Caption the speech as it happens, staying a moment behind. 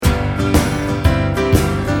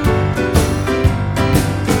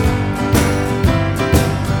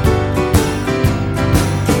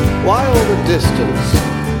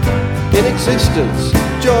distance,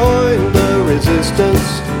 join the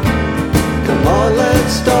resistance. Come on,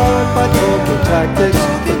 let's start by talking tactics.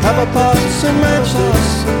 Let's have a pass and match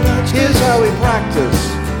this. Here's how we practice.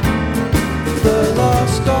 The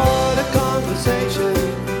lost art of conversation.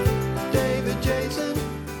 David Jason.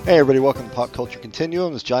 Hey everybody, welcome to Pop Culture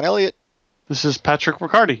Continuum. This is John Elliott. This is Patrick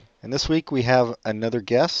Riccardi. And this week we have another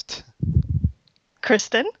guest.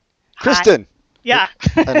 Kristen. Kristen! Hi. Yeah.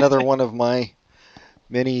 Another one of my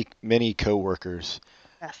many co-workers.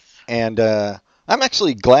 Yes. And I'm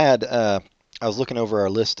actually glad. I was looking over our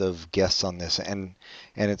list of guests on this, and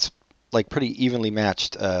it's like pretty evenly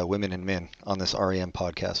matched women and men on this REM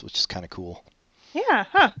podcast, which is kind of cool. Yeah,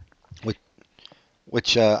 huh.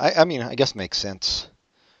 Which I mean, I guess makes sense,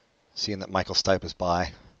 seeing that Michael Stipe is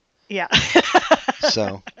bi. Yeah.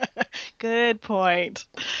 So. Good point.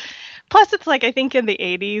 Plus, it's like, I think in the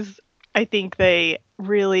 80s, I think they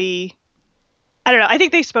really, I don't know, I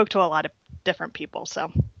think they spoke to a lot of different people,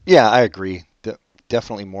 so. Yeah, I agree.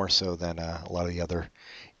 Definitely more so than a lot of the other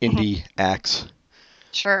indie acts.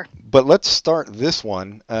 Sure. But let's start this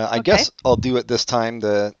one. I Okay. guess I'll do it this time.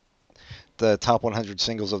 The top 100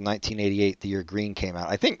 singles of 1988, the year Green came out.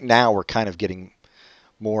 I think now we're kind of getting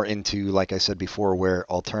more into, like I said before, where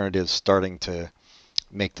alternatives starting to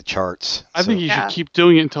make the charts. I think you should keep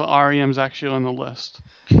doing it until REM's actually on the list.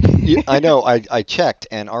 Yeah, I know. I checked,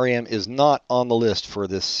 and REM is not on the list for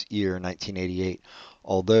this year, 1988.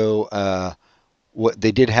 Although what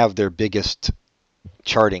they did have their biggest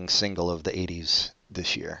charting single of the 80s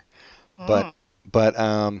this year. But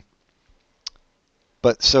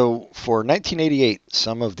so for 1988,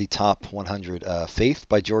 some of the top 100, Faith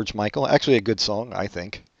by George Michael, actually a good song, I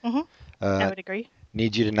think. Mm-hmm. I would agree.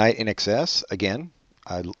 Need You Tonight in Excess, again,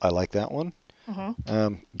 I like that one.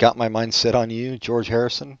 Mm-hmm. Got My Mind Set on You, George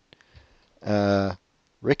Harrison.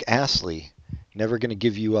 Rick Astley, Never Gonna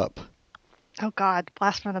Give You Up. Oh, God.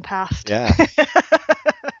 Blast from the past. Yeah.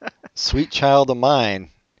 Sweet Child of Mine.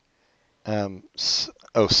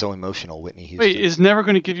 So Emotional, Whitney Houston. Wait, is Never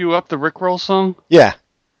Gonna Give You Up the Rickroll song? Yeah.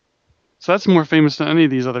 So that's more famous than any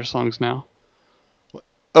of these other songs now.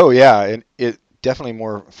 Oh, yeah. And it definitely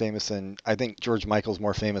more famous than, I think George Michael's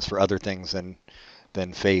more famous for other things than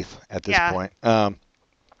Faith at this point.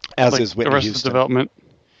 As like is Whitney Arrested Houston. Development.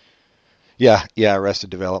 Yeah, Arrested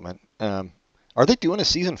Development. Are they doing a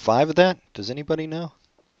season 5 of that? Does anybody know?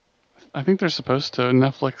 I think they're supposed to.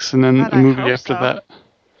 Netflix, and then God, a I movie hope after so. that.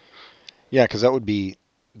 Yeah, because that would be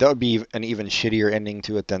an even shittier ending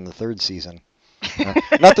to it than the third season.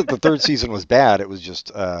 Not that the third season was bad. It was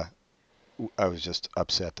just I was just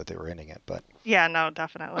upset that they were ending it. But Yeah, no,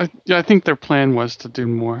 definitely. I think their plan was to do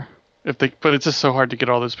more. But it's just so hard to get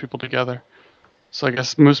all those people together. So I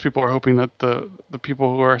guess most people are hoping that the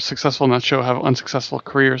people who are successful in that show have unsuccessful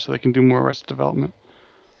careers so they can do more Arrested Development.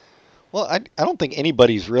 well, I don't think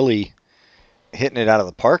anybody's really hitting it out of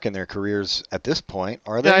the park in their careers at this point,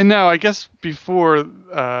 are they? Yeah, I know. I guess before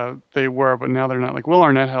they were, but now they're not. Like Will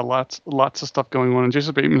Arnett had lots of stuff going on, and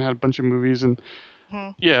Jason Bateman had a bunch of movies, and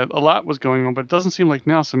yeah, a lot was going on. But it doesn't seem like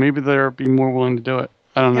now, so maybe they'll be more willing to do it.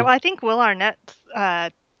 I don't know. Yeah, well, I think Will Arnett's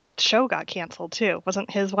show got canceled, too.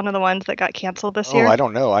 Wasn't his one of the ones that got canceled this year? I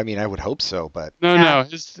don't know. I mean, I would hope so, but No,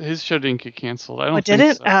 his show didn't get canceled. I don't think did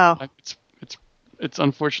it? so. Oh. It's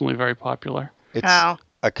unfortunately very popular. it's Oh.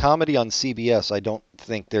 a comedy on CBS. I don't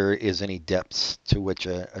think there is any depths to which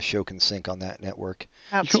a show can sink on that network.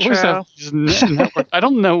 That's You always true. have these network. I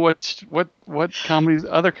don't know what comedies,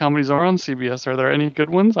 other comedies are on CBS. Are there any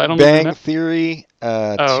good ones? I don't Bang know. Theory, Two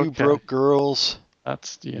okay. Broke Girls,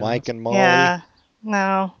 That's Mike and Molly. Yeah.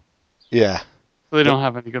 No. Yeah. They don't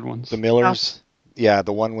have any good ones. The Millers. Yeah,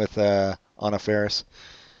 the one with Anna Faris.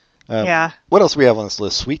 Yeah. What else do we have on this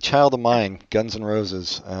list? Sweet Child of Mine, Guns N'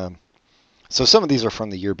 Roses. So some of these are from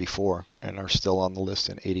the year before and are still on the list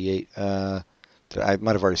in 88. I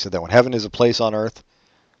might have already said that one. Heaven is a Place on Earth,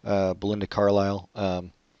 Belinda Carlisle,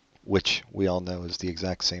 which we all know is the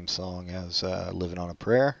exact same song as Living on a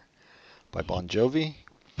Prayer by Bon Jovi.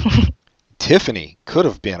 Tiffany, could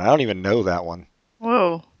have been. I don't even know that one.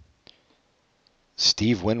 Whoa.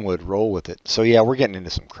 Steve Winwood, Roll With It. So yeah, we're getting into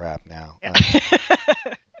some crap now.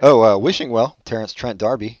 Yeah. Wishing Well, Terrence Trent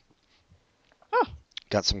D'Arby. Oh.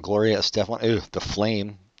 Got some Gloria Estefan. Ooh, The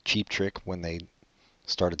Flame, Cheap Trick when they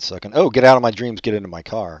started sucking. Oh, Get Out of My Dreams, Get Into My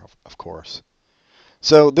Car, of course.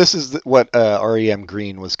 So this is what REM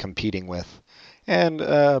Green was competing with,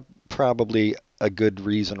 and probably a good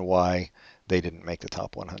reason why they didn't make the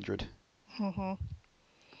top 100. Mm-hmm.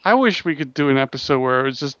 I wish we could do an episode where it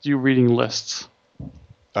was just you reading lists.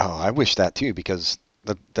 Oh, I wish that too, because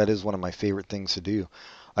that is one of my favorite things to do.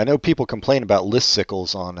 I know people complain about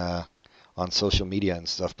listicles on social media and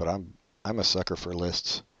stuff, but I'm a sucker for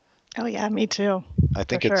lists. Oh yeah, me too. I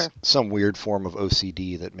think it's some weird form of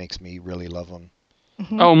OCD that makes me really love them.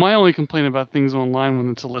 Mm-hmm. Oh, my only complaint about things online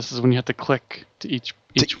when it's a list is when you have to click to each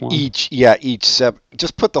one.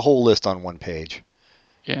 Just put the whole list on one page.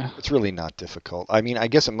 Yeah. It's really not difficult. I mean, I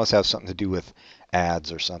guess it must have something to do with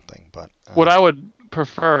ads or something, but... What I would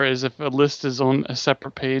prefer is if a list is on a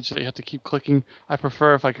separate page that you have to keep clicking, I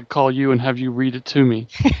prefer if I could call you and have you read it to me.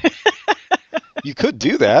 You could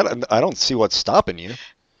do that, and I don't see what's stopping you.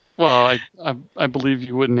 Well, I believe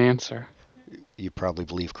you wouldn't answer. You probably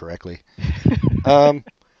believe correctly.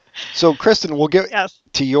 So, Kristen, we'll get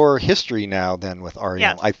to your history now then with REM.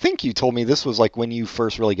 Yes. I think you told me this was like when you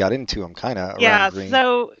first really got into them, kind of around Green.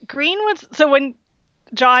 So Green was... So when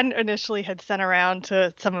John initially had sent around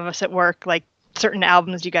to some of us at work, like, certain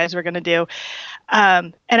albums you guys were going to do,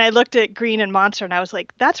 and I looked at Green and Monster, and I was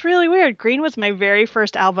like, that's really weird. Green was my very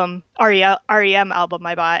first album, REM album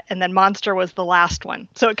I bought, and then Monster was the last one.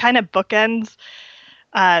 So it kind of bookends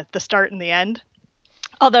the start and the end.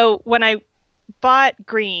 Although when I bought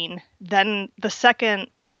Green, then the second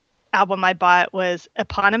album I bought was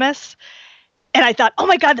Eponymous. And I thought, oh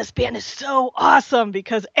my God, this band is so awesome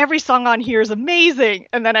because every song on here is amazing.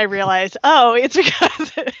 And then I realized, oh, it's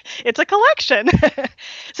because it's a collection.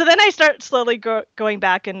 So then I start slowly going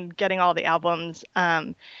back and getting all the albums.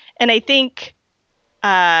 And I think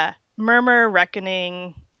Murmur,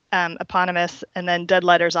 Reckoning, Eponymous, and then Dead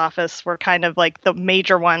Letters Office were kind of like the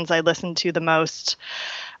major ones I listened to the most.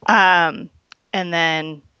 And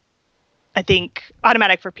then I think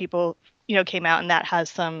Automatic for People, came out, and that has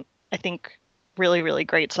some, I think, really, really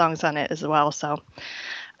great songs on it as well. So,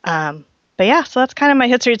 but yeah, so that's kind of my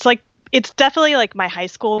history. It's definitely like my high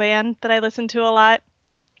school band that I listened to a lot.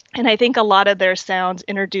 And I think a lot of their sounds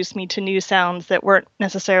introduced me to new sounds that weren't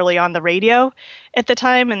necessarily on the radio at the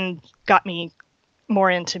time and got me more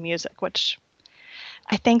into music, which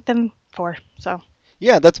I thank them for. So.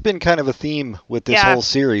 Yeah, that's been kind of a theme with this whole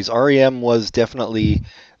series. REM was definitely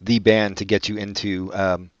the band to get you into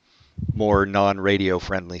more non-radio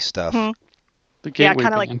friendly stuff. Mm-hmm. The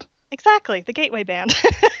Gateway Band. Exactly, the Gateway Band.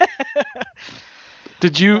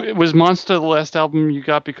 Was Monster the last album you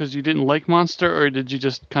got because you didn't like Monster, or did you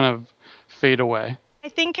just kind of fade away? I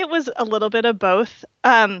think it was a little bit of both.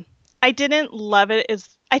 I didn't love it.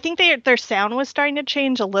 I think their sound was starting to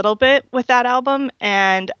change a little bit with that album,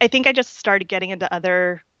 and I think I just started getting into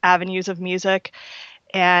other avenues of music,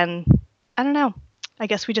 and I don't know. I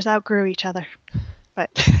guess we just outgrew each other.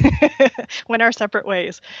 But went our separate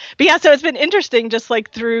ways. But yeah, so it's been interesting just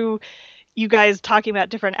like through you guys talking about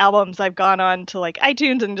different albums. I've gone on to like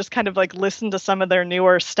iTunes and just kind of like listened to some of their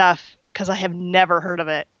newer stuff because I have never heard of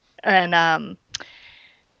it. And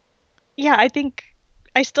yeah, I think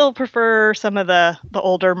I still prefer some of the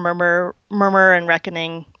older Murmur and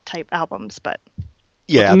Reckoning type albums, but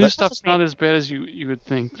yeah, the new stuff's not as bad as you would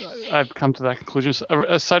think. I've come to that conclusion.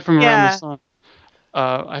 Aside from Around the Sun.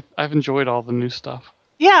 I've enjoyed all the new stuff.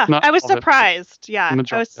 Yeah, I was surprised. Yeah, the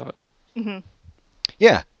majority of it. Mm-hmm.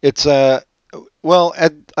 Yeah, it's well,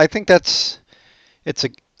 I think I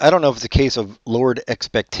don't know if it's a case of lowered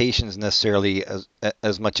expectations necessarily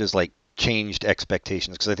as much as like changed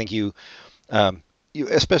expectations, because I think you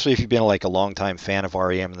especially if you've been like a longtime fan of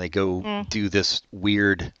REM and they go do this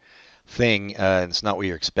weird thing and it's not what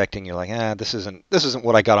you're expecting, you're like, this isn't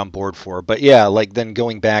what I got on board for. But yeah, like then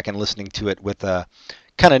going back and listening to it with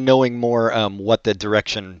kind of knowing more what the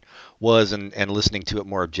direction was and listening to it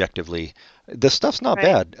more objectively, the stuff's not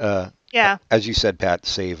bad. Yeah, as you said, Pat,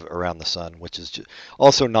 save Around the Sun, which is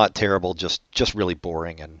also not terrible, just really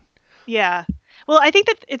boring. And yeah, well, I think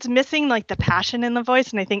that it's missing like the passion in the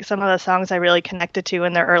voice, and I think some of the songs I really connected to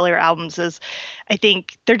in their earlier albums is, I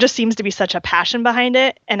think there just seems to be such a passion behind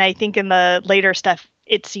it, and I think in the later stuff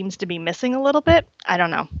it seems to be missing a little bit. I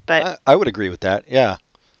don't know, but I would agree with that. Yeah.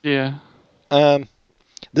 Yeah.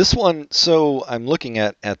 This one, so I'm looking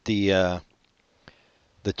at the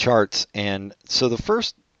charts, and so the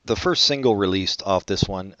first single released off this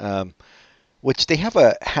one, which they have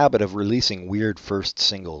a habit of releasing weird first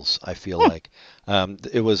singles, I feel like.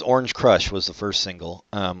 It was Orange Crush was the first single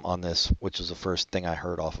on this, which was the first thing I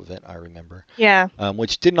heard off of it, I remember. Yeah.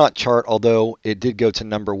 Which did not chart, although it did go to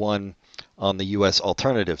 #1 on the U.S.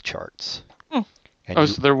 alternative charts. So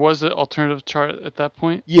there was an alternative chart at that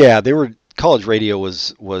point? Yeah, college radio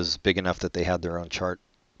was big enough that they had their own chart.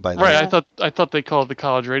 Right, I thought they called it the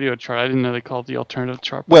college radio chart. I didn't know they called it the alternative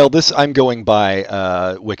chart. Well, I'm going by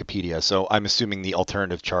Wikipedia, so I'm assuming the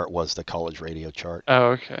alternative chart was the college radio chart.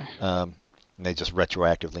 Oh, okay. And they just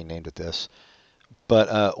retroactively named it this.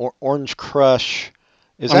 But Orange Crush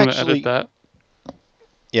is I'm actually... gonna edit that.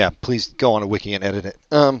 Yeah, please go on a wiki and edit it.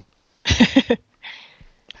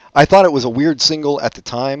 I thought it was a weird single at the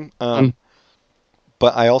time,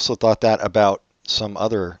 but I also thought that about some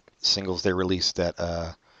other singles they released that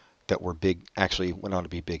were big, actually went on to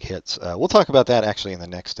be big hits. We'll talk about that actually in the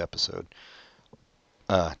next episode.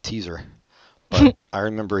 Teaser. But I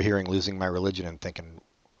remember hearing Losing My Religion and thinking,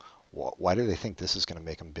 why do they think this is going to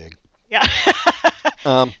make them big? Yeah.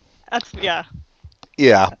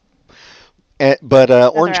 Yeah. But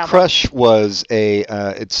Orange album. Crush was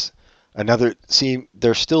it's another, see,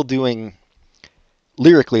 they're still doing,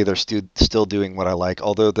 lyrically they're still doing what I like,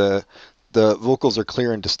 although the vocals are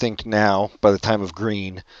clear and distinct now by the time of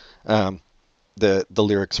Green. The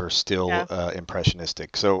lyrics are still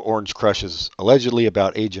impressionistic. So Orange Crush is allegedly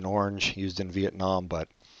about Agent Orange used in Vietnam, but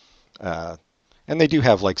and they do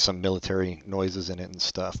have like some military noises in it and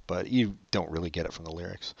stuff, but you don't really get it from the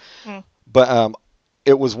lyrics. But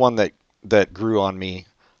it was one that grew on me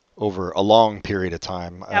over a long period of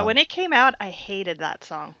time. Yeah, when it came out, I hated that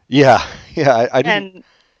song. Yeah, I didn't. And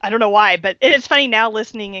I don't know why, but it's funny now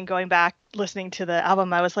listening and going back listening to the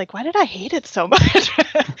album, I was like, why did I hate it so much?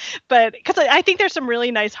 But because I think there's some really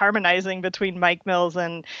nice harmonizing between Mike Mills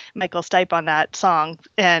and Michael Stipe on that song.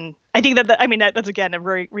 And I think that's again a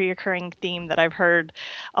very reoccurring theme that I've heard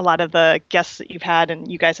a lot of the guests that you've had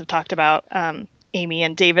and you guys have talked about. Amy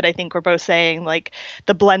and David, I think, were both saying like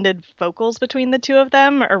the blended vocals between the two of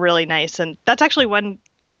them are really nice. And that's actually one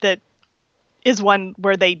that is one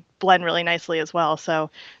where they blend really nicely as well.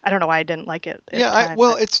 So I don't know why I didn't like it.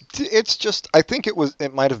 It's just, I think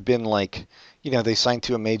it might have been like, they signed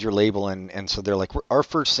to a major label and so they're like, our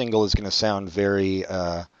first single is going to sound very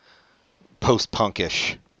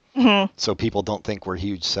post-punkish. Mm-hmm. So people don't think we're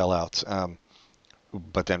huge sellouts.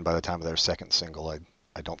 But then by the time of their second single,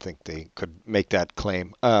 I don't think they could make that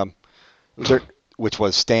claim. Which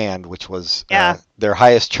was Stand, which was their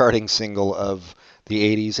highest charting single of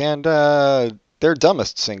the 80s and their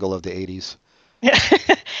dumbest single of the 80s.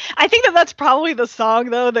 I think that's probably the song,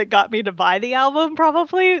 though, that got me to buy the album,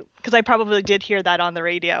 probably, because I probably did hear that on the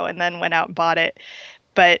radio and then went out and bought it.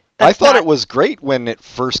 But I thought it was great when it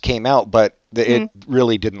first came out, but it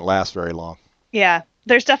really didn't last very long. Yeah,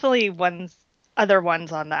 there's definitely other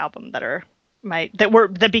ones on the album that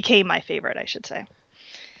became my favorite, I should say.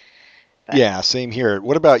 But. Yeah, same here.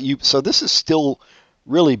 What about you? So this is still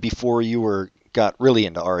really before you got really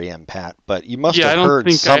into REM, Pat, but you must have heard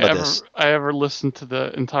some of this. I ever listened to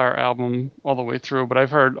the entire album all the way through, but I've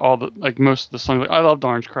heard most of the songs. Like, I loved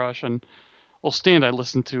Orange Crush, and Stand I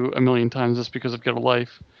listened to a million times just because of Get a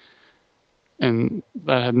Life, and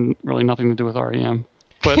that had really nothing to do with REM.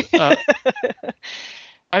 But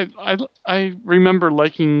I remember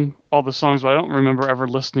liking all the songs, but I don't remember ever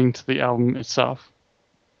listening to the album itself.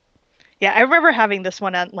 Yeah, I remember having this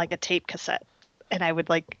one on like a tape cassette, and I would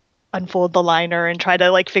like unfold the liner and try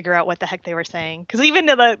to like figure out what the heck they were saying. Because even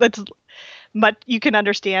though you can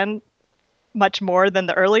understand much more than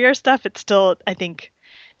the earlier stuff, it's still, I think,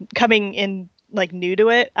 coming in like new to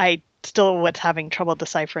it, I still was having trouble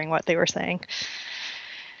deciphering what they were saying.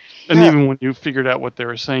 And even when you figured out what they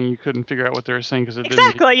were saying, you couldn't figure out what they were saying because it didn't.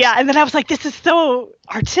 Exactly, yeah. And then I was like, this is so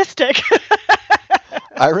artistic.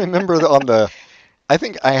 I remember I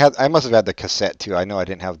think I must have had the cassette too. I know I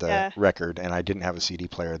didn't have the record and I didn't have a CD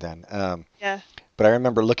player then. But I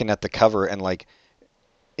remember looking at the cover and like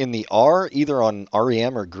in the R, either on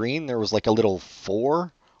REM or Green, there was like a little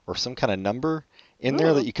 4 or some kind of number in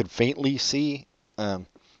there that you could faintly see,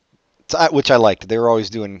 which I liked. They were always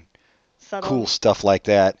doing subtle cool stuff like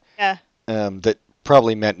that. Yeah. That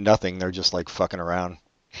probably meant nothing. They're just like fucking around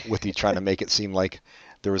with you, trying to make it seem like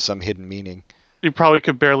there was some hidden meaning. You probably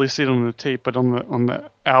could barely see it on the tape, but on the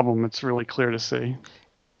album, it's really clear to see.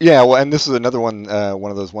 Yeah, well, and this is another one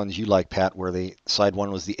of those ones you like, Pat, where side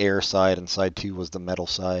 1 was the air side and side 2 was the metal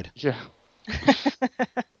side. Yeah.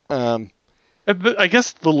 I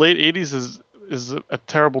guess the late 80s is a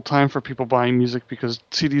terrible time for people buying music because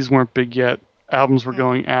CDs weren't big yet. Albums were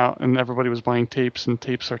going out, and everybody was buying tapes, and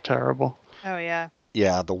tapes are terrible. Oh, yeah.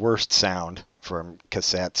 Yeah, the worst sound from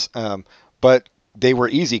cassettes. But they were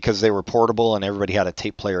easy because they were portable, and everybody had a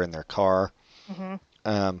tape player in their car. Mm-hmm.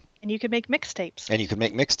 And you could make mixtapes.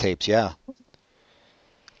 Yeah.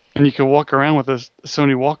 And you could walk around with a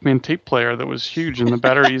Sony Walkman tape player that was huge, and the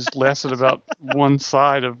batteries lasted about one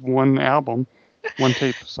side of one album. One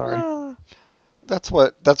tape, sorry. That's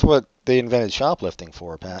what they invented shoplifting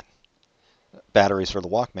for, Pat. Batteries for the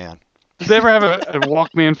Walkman. Did they ever have a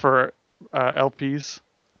Walkman for LPs?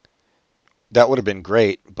 That would have been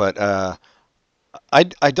great, but I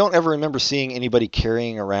don't ever remember seeing anybody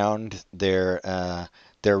carrying around their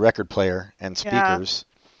record player and speakers.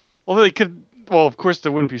 Yeah. Well, they could. well, of course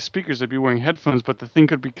there wouldn't be speakers; they'd be wearing headphones. But the thing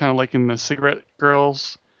could be kind of like in the Cigarette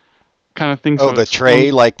Girls kind of thing. Oh, so the it's tray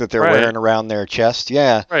one- like that they're right. wearing around their chest.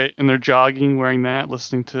 Yeah. Right, and they're jogging, wearing that,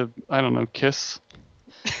 listening to, I don't know, Kiss.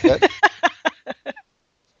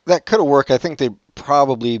 That could have worked. I think they'd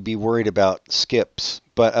probably be worried about skips.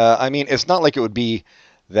 But, I mean, it's not like it would be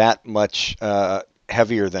that much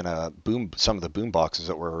heavier than some of the boom boxes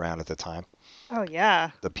that were around at the time Oh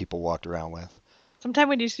yeah. that people walked around with. Sometimes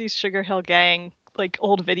when you see Sugar Hill Gang, like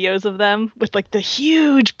old videos of them with like the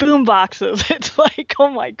huge boom boxes, it's like, oh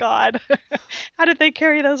my god, how did they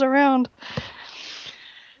carry those around?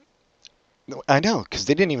 I know, because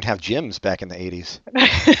they didn't even have gyms back in the 80s.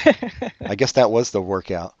 I guess that was the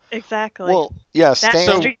workout. Exactly. Well, yeah, That's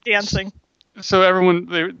Stan. street dancing. So everyone,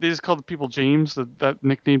 they just called the people James. That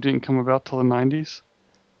nickname didn't come about till the 90s.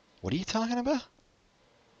 What are you talking about?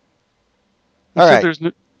 You All said right. there's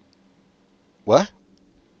no, What?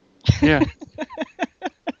 yeah.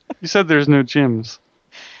 You said there's no gyms.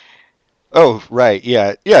 Oh, right.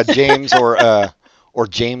 Yeah, yeah. James or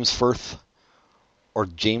James Firth or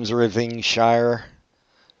James Irvingshire.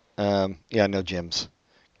 Yeah, no gyms.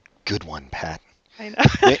 Good one, Pat. I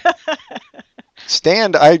know.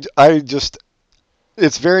 Stand. I just.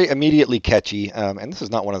 It's very immediately catchy, and this is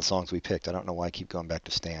not one of the songs we picked. I don't know why I keep going back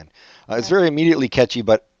to Stand. It's very immediately catchy,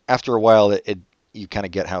 but after a while, you kind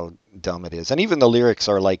of get how dumb it is, and even the lyrics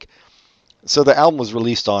are like. So the album was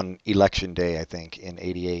released on Election Day, I think, in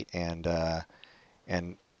 '88, and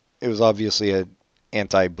it was obviously an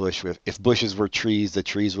anti-Bush. If bushes were trees, the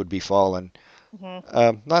trees would be fallen.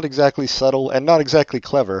 Mm-hmm. Not exactly subtle and not exactly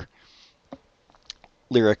clever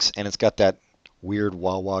lyrics, and it's got that weird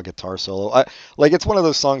wah-wah guitar solo. It's one of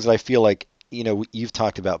those songs that I feel like, you've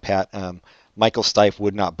talked about, Pat. Michael Stipe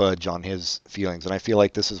would not budge on his feelings, and I feel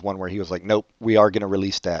like this is one where he was like, nope, we are going to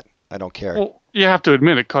release that. I don't care. Well, you have to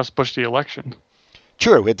admit it cost Bush the election.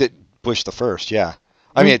 True, it did Bush the first, yeah.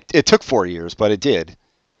 I mean, it took 4 years, but it did.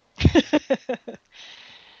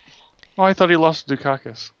 Oh, I thought he lost to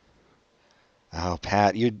Dukakis. Oh,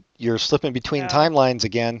 Pat, you're slipping between Yeah. timelines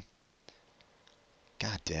again.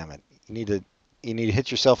 God damn it! You need to hit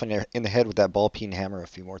yourself in the head with that ball peen hammer a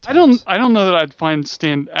few more times. I don't know that I'd find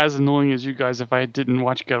Stan as annoying as you guys if I didn't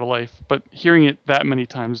watch Get a Life, but hearing it that many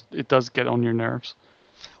times, it does get on your nerves.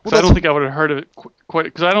 Well, I don't think I would have heard it quite,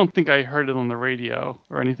 because I don't think I heard it on the radio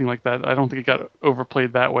or anything like that. I don't think it got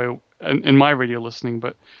overplayed that way in my radio listening,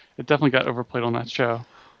 but it definitely got overplayed on that show.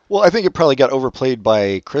 Well, I think it probably got overplayed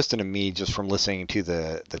by Kristen and me just from listening to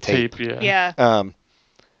the tape. Yeah. Yeah.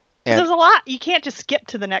 And There's a lot. You can't just skip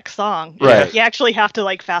to the next song. Right. You actually have to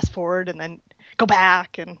like fast forward and then go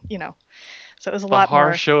back and, So it was a The lot horror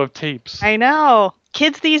more. show of tapes. I know.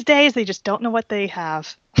 Kids these days, they just don't know what they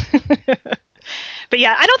have. But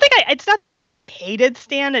yeah, I don't think it's not hated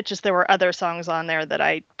Stan. It's just there were other songs on there that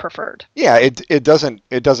I preferred. yeah, it doesn't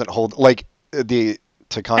hold like to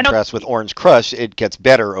contrast with Orange Crush. It gets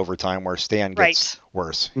better over time, where Stan gets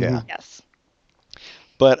worse. Mhm. Yeah. Yes.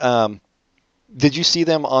 But did you see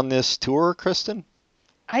them on this tour, Kristen?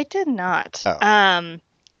 I did not. Oh.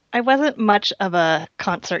 I wasn't much of a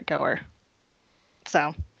concert goer.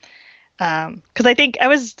 So, because I think I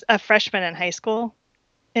was a freshman in high school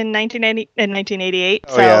in 1988.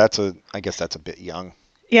 Oh so, yeah, I guess that's a bit young.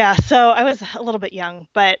 Yeah, so I was a little bit young,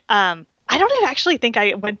 but I don't even actually think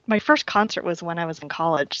my first concert was when I was in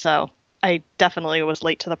college, so I definitely was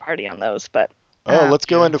late to the party on those. But Let's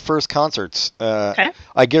go into first concerts. Okay.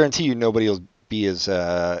 I guarantee you nobody will be as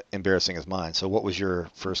embarrassing as mine. So what was your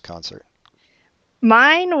first concert?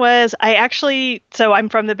 Mine was, so I'm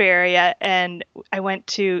from the Bay Area, and I went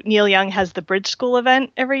to, Neil Young has the Bridge School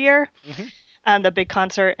event every year, the big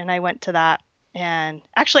concert, and I went to that. And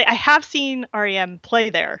actually, I have seen REM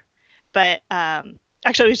play there, but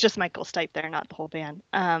actually, it was just Michael Stipe there, not the whole band.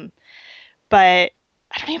 But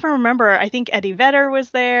I don't even remember. I think Eddie Vedder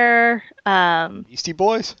was there. Beastie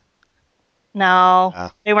Boys? No,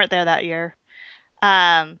 Ah. they weren't there that year.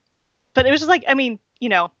 But it was just like,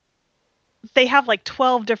 they have like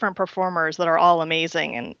 12 different performers that are all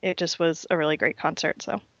amazing, and it just was a really great concert.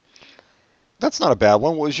 So That's not a bad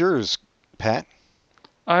one. What was yours, Pat?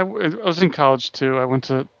 I was in college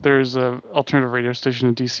too. There's a alternative radio station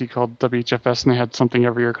in DC called WHFS, and they had something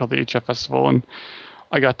every year called the HF Festival, and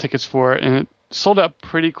I got tickets for it, and it sold out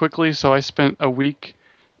pretty quickly. So I spent a week,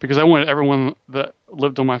 because I wanted everyone that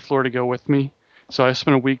lived on my floor to go with me. So I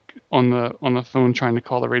spent a week on the phone trying to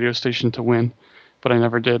call the radio station to win, but I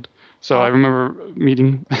never did. So I remember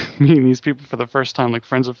meeting these people for the first time, like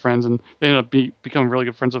friends of friends, and they ended up becoming really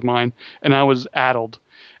good friends of mine. And I was addled.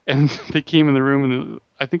 and they came in the room, and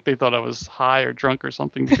I think they thought I was high or drunk or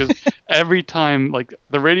something, because every time, like,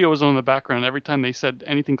 the radio was on in the background, every time they said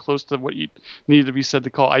anything close to what you needed to be said to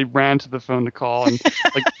call, I ran to the phone to call, and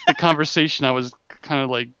like the conversation, I was kind of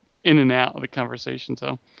like in and out of the conversation.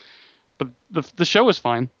 So, but the show was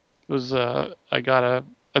fine. It was I got a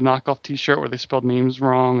knockoff T-shirt where they spelled names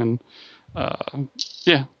wrong, and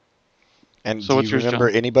yeah. And So do you remember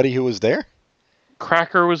anybody who was there?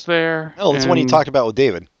 Cracker was there. Oh, that's the one you talked about with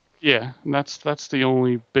David. Yeah, and that's the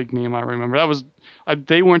only big name I remember. That was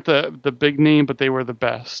they weren't the big name, but they were the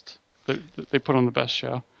best. They put on the best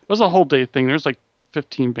show. It was a whole day thing. There's like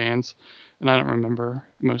 15 bands, and I don't remember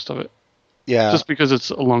most of it. Yeah, just because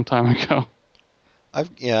it's a long time ago.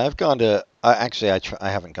 I've gone to. I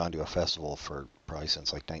haven't gone to a festival for probably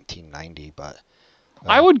since like 1990, but.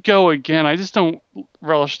 I would go again. I just don't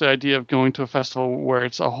relish the idea of going to a festival where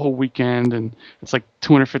it's a whole weekend and it's like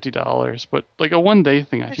 $250. But like a one-day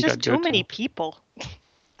thing, I think I'd go to. There's just too many people.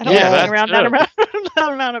 I don't like being around that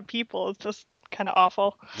amount of people. It's just kind of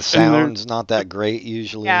awful. The sound's not that great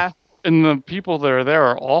usually. Yeah. And the people that are there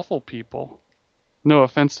are awful people. No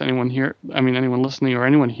offense to anyone here. I mean, anyone listening or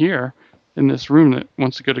anyone here in this room that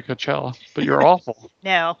wants to go to Coachella, but you're awful.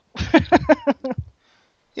 No.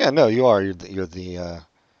 Yeah, no, you are. You're the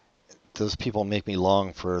those people make me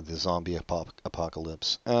long for the zombie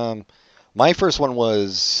apocalypse. My first one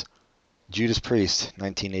was Judas Priest,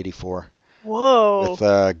 1984. Whoa.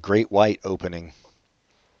 With Great White opening.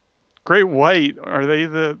 Great White? Are they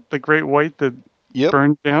the Great White that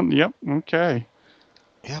burned down? Yep. Okay.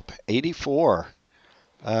 Yep. 84.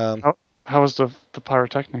 How was the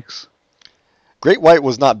pyrotechnics? Great White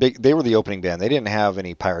was not big. They were the opening band. They didn't have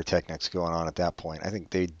any pyrotechnics going on at that point. I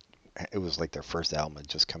think it was like their first album had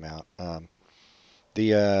just come out. All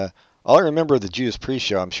I remember the Judas Priest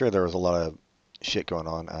show, I'm sure there was a lot of shit going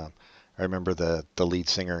on. I remember the lead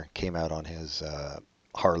singer came out on his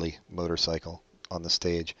Harley motorcycle on the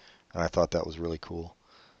stage, and I thought that was really cool,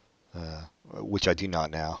 which I do not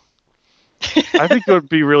now. I think it would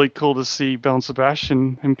be really cool to see Belle and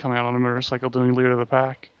Sebastian, him come out on a motorcycle doing Leader of the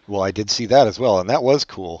Pack. Well, I did see that as well, and that was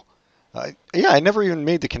cool. I never even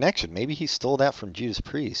made the connection. Maybe he stole that from Judas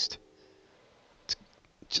Priest,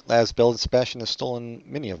 as Belle and Sebastian has stolen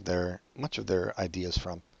much of their ideas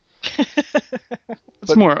from.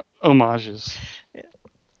 It's more homages.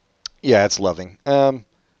 Yeah, it's loving.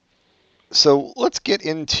 So let's get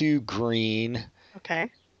into Green. Okay.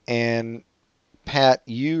 And Pat,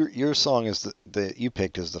 your song is that you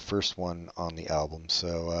picked as the first one on the album.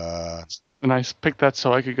 So. And I picked that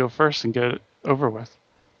so I could go first and get it over with.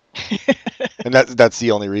 And that's the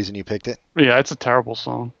only reason you picked it? Yeah, it's a terrible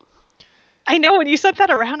song. I know, when you sent that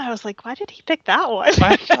around, I was like, why did he pick that one?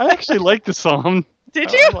 I actually like the song.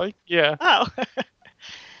 Did you? Yeah. Oh.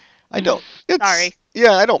 I don't. Sorry.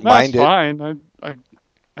 Yeah, I don't mind it. Fine.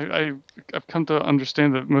 I've come to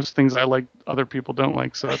understand that most things I like, other people don't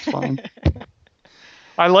like, so that's fine.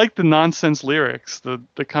 I like the nonsense lyrics, the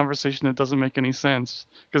conversation that doesn't make any sense,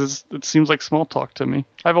 because it seems like small talk to me.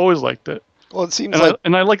 I've always liked it. Well, it seems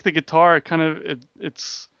and I like the guitar.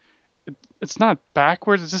 It's not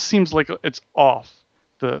backwards. It just seems like it's off,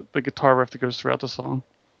 the guitar riff that goes throughout the song.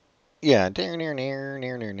 Yeah.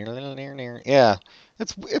 Yeah.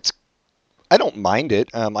 It's. I don't mind it.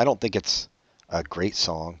 I don't think it's a great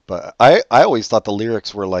song, but I always thought the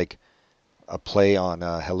lyrics were like a play on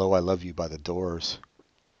 "Hello, I Love You" by the Doors.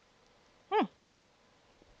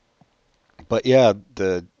 But yeah,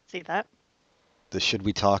 see that. The should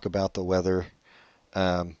we talk about the weather?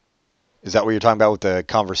 Is that what you're talking about with the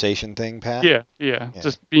conversation thing, Pat? Yeah.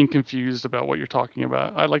 Just being confused about what you're talking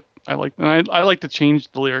about. I like to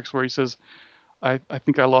change the lyrics where he says, "I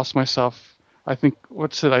think I lost myself. I think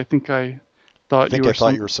I think I thought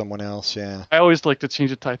you were someone else." Yeah. I always like to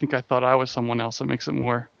change it to "I think I thought I was someone else." It makes it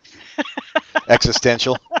more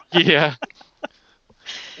existential. Yeah.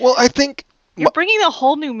 Well, I think. You're bringing a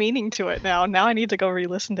whole new meaning to it now. Now I need to go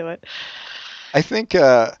re-listen to it. I think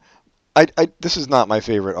this is not my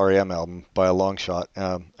favorite REM album by a long shot.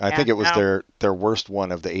 I think it was their worst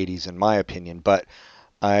one of the 80s in my opinion. But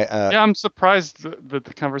I'm surprised that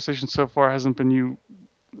the conversation so far hasn't been you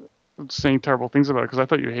saying terrible things about it, because I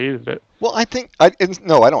thought you hated it. Well, I think I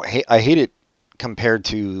don't hate. I hate it compared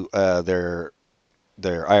to their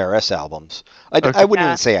IRS albums. I wouldn't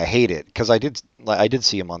even say I hate it, because I did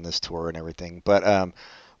see them on this tour and everything, but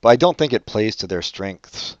I don't think it plays to their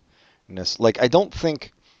strengths. Like, I don't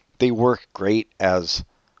think they work great as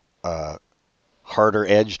a harder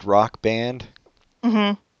edged rock band.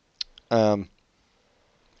 Mm-hmm.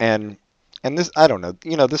 And this, I don't know.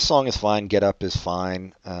 This song is fine. Get Up is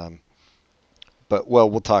fine. But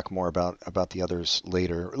we'll talk more about the others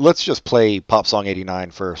later. Let's just play Pop Song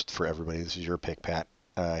 89 first for everybody. This is your pick, Pat.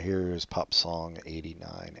 Here's Pop Song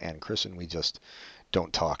 89. And Kristen, we just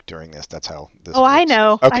don't talk during this. That's how this works. I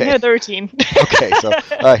know. Okay. I know the routine. Okay, so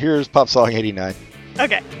here's Pop Song 89.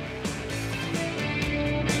 Okay.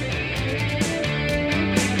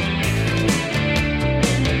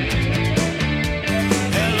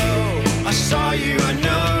 Hello, I saw you, I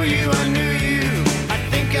know you, I knew you. I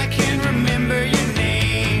think I can remember your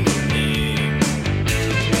name.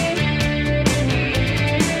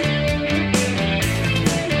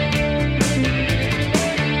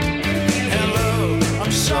 Hello,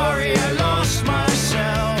 I'm sorry I lost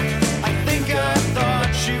myself. I think I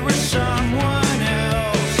thought you were someone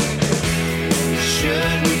else.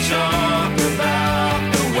 Should we talk about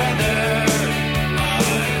the weather?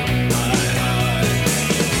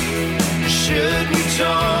 Should we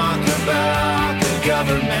talk about the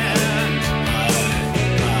government?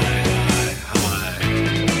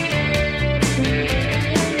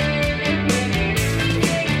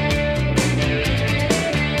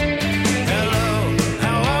 Hello,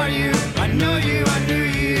 how are you? I know you, I knew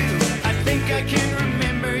you. I think I can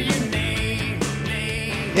remember your name.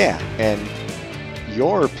 Yeah, and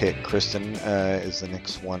your pick, Kristen, is the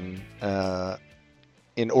next one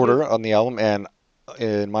in order on the album, and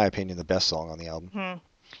in my opinion, the best song on the album.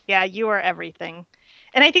 Yeah, You Are Everything.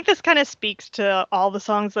 And I think this kind of speaks to all the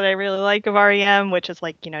songs that I really like of REM, which is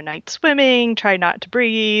like, Night Swimming, Try Not to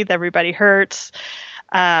Breathe, Everybody Hurts,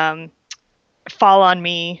 Fall on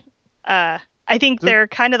Me. I think they're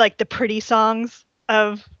kind of like the pretty songs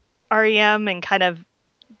of REM and kind of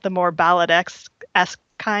the more ballad-esque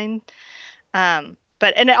kind. And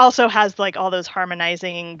it also has like all those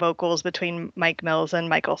harmonizing vocals between Mike Mills and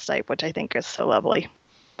Michael Stipe, which I think is so lovely.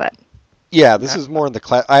 But Yeah, this is more in the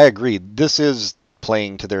class. I agree. This is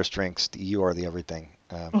playing to their strengths. You Are the Everything.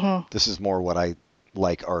 This is more what I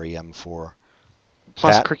like REM for.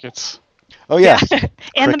 Plus Pat? crickets. Oh yeah,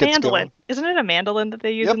 and the Crickets mandolin. going. Isn't it a mandolin that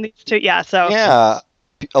they use Yep. in these two? Yeah, so Yeah.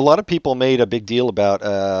 A lot of people made a big deal about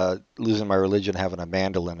Losing My Religion having a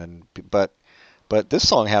mandolin, but this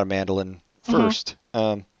song had a mandolin first,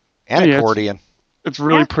 and Yeah, accordion. It's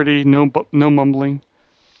really Yeah. pretty. No mumbling.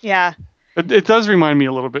 yeah. It does remind me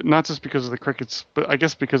a little bit, not just because of the crickets, but I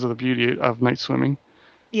guess because of the beauty of Night Swimming.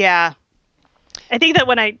 Yeah. I think that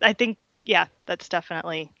that's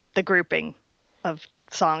definitely the grouping of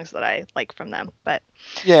songs that I like from them. But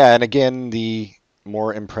Yeah, and again, the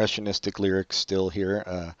more impressionistic lyrics still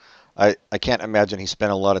here. I can't imagine he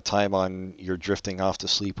spent a lot of time on "You're drifting off to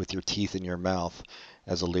sleep with your teeth in your mouth"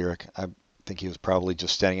 as a lyric. I think he was probably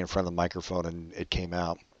just standing in front of the microphone and it came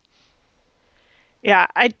out. yeah,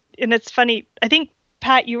 and it's funny. I think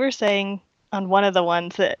Pat, you were saying on one of the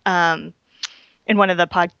ones that in one of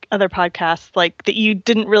the other podcasts, like that you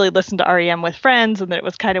didn't really listen to REM with friends, and that it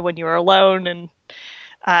was kind of when you were alone. And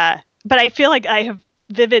but I feel like I have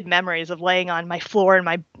vivid memories of laying on my floor in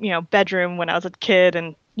my bedroom when I was a kid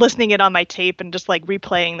and listening it on my tape and just like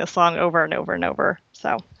replaying the song over and over and over.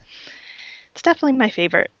 So it's definitely my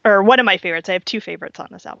favorite, or one of my favorites. I have two favorites on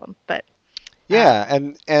this album, but Yeah,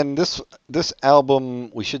 and this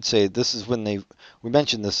album, we should say, this is when we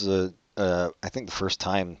mentioned this is I think the first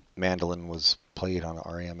time mandolin was played on an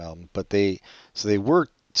REM album, but they were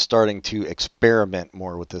starting to experiment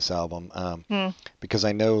more with this album, because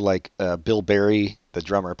I know like Bill Berry, the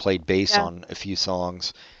drummer, played bass on a few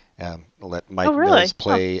songs, let Mike Mills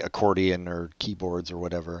play accordion or keyboards or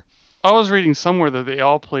whatever. I was reading somewhere that they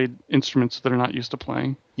all played instruments that are not used to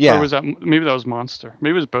playing. Yeah. Or was that maybe that was Monster?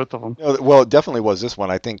 Maybe it was both of them. No, well, it definitely was this one.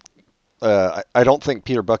 I think I don't think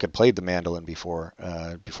Peter Buck had played the mandolin before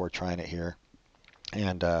trying it here.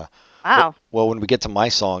 And wow. Well, when we get to my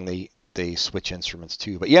song, they switch instruments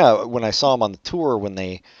too. But yeah, when I saw him on the tour when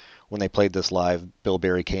they played this live, Bill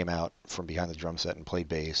Berry came out from behind the drum set and played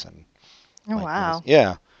bass. And Oh wow.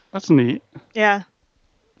 Yeah. That's neat. Yeah.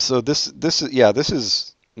 So this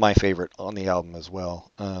is my favorite on the album as well.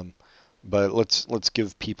 But let's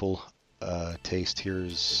give people a taste.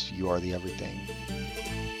 Here's You Are the Everything.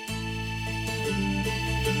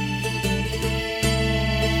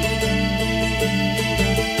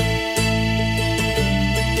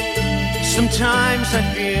 Sometimes I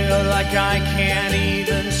feel like I can't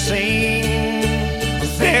even sing. I'm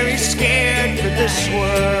very scared for this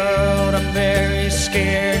world. I'm very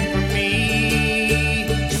scared for me.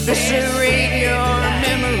 Is this a radio or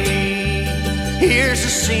memory? Here's a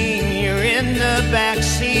scene. You're in the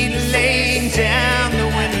backseat, laying down. The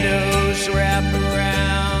windows wrap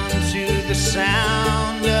around to the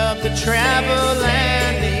sound of the travel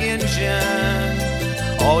and the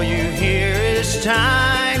engine. All you hear is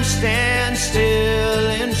time stand still.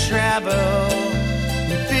 travel.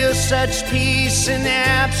 Feel such peace and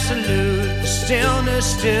absolute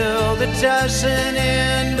stillness still that doesn't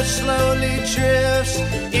end but slowly drifts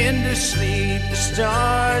into sleep. The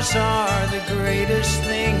stars are the greatest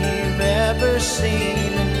thing you've ever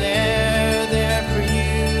seen, and they're there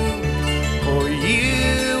for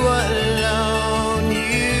you alone.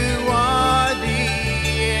 You are the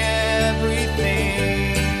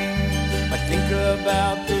everything. I think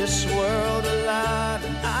about this world a lot.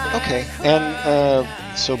 Okay, and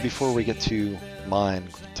so before we get to mine,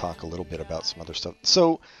 talk a little bit about some other stuff.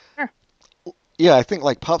 So, Sure. yeah, I think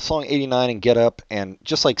like Pop Song 89 and Get Up, and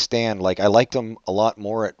just like Stan, like I liked them a lot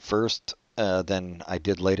more at first than I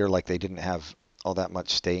did later. Like they didn't have all that much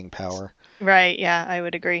staying power. Right, yeah, I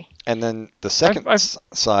would agree. And then the second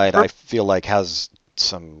side, I feel like has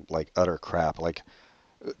some like utter crap. Like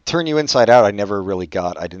Turn You Inside Out, I never really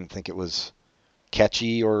got. I didn't think it was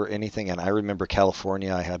catchy or anything, and I remember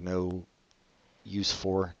California I had no use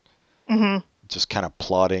for. Just kind of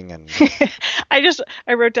plodding and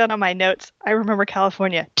I wrote down on my notes, I remember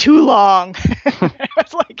California too long. I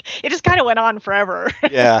was like, it just kind of went on forever.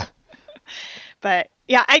 yeah. But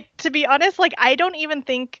yeah, to be honest, like I don't even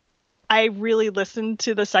think I really listened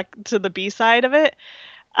to the B side of it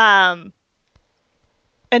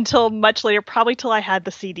until much later, probably till I had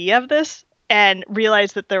the CD of this and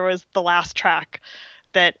realized that there was the last track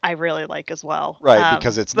that I really like as well. Right,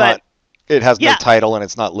 because it has no title and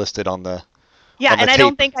it's not listed on the Yeah, and I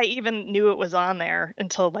don't think I even knew it was on there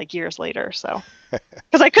until like years later. So,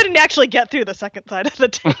 because I couldn't actually get through the second side of the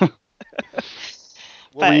tape.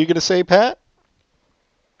 What were you gonna say, Pat?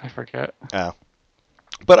 I forget. Oh,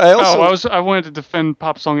 but I also I wanted to defend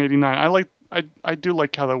Pop Song 89. I do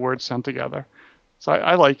like how the words sound together, so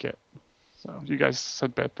I like it. So you guys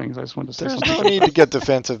said bad things. I just wanted to say there's something. no need to get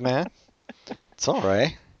defensive, man. It's all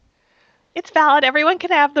right. It's valid. Everyone can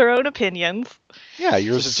have their own opinions. Yeah,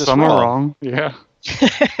 yours is just some wrong. are wrong. Yeah.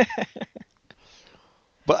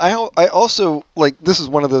 But I also like, this is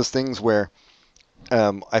one of those things where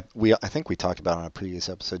I think we talked about on a previous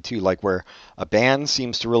episode too, like where a band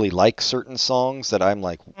seems to really like certain songs that I'm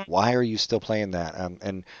like, why are you still playing that?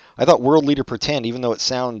 And I thought World Leader Pretend, even though it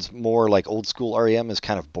sounds more like old school REM, is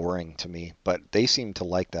kind of boring to me, but they seem to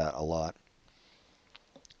like that a lot.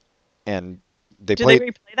 And Do they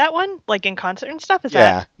replay that one, like in concert and stuff?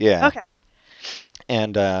 Yeah. Okay.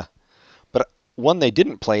 And but one they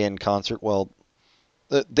didn't play in concert. Well,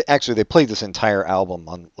 actually they played this entire album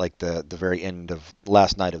on like the very end of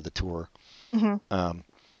last night of the tour.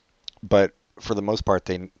 But for the most part,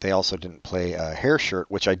 they also didn't play Hair Shirt,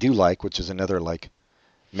 which I do like, which is another like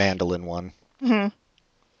mandolin one. And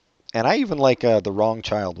I even like The Wrong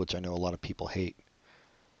Child, which I know a lot of people hate,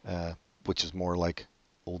 which is more like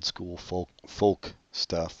old school folk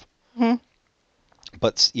stuff.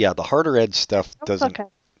 But yeah, the harder edge stuff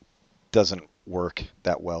doesn't work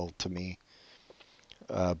that well to me.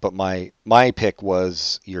 But my pick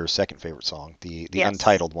was your second favorite song, the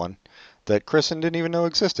untitled one that Kristen didn't even know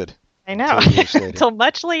existed. I know, until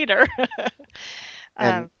much later.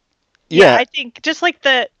 Yeah, I think just like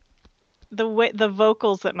the way the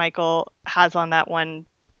vocals that Michael has on that one,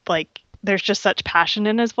 like there's just such passion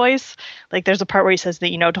in his voice. Like there's a part where he says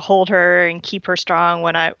that, to hold her and keep her strong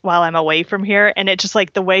while I'm away from here, and it's just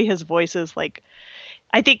like the way his voice is like.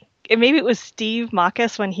 I think maybe it was Steve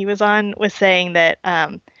Marcus when he was on was saying that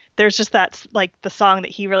there's just that like the song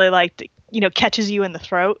that he really liked, catches you in the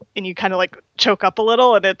throat and you kind of like choke up a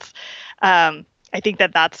little, and it's I think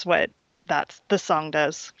that's what the song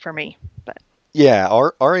does for me. But yeah,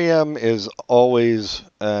 REM is always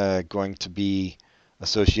going to be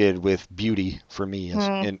associated with beauty for me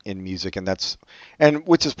in music, and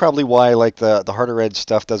which is probably why like the harder edge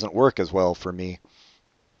stuff doesn't work as well for me.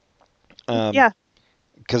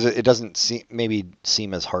 Because it doesn't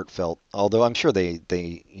seem as heartfelt, although I'm sure they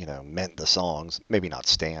meant the songs, maybe not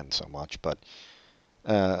Stan so much, but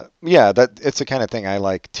that it's the kind of thing I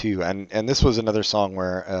like too. And this was another song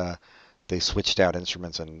where they switched out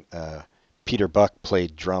instruments, and Peter Buck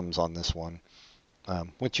played drums on this one,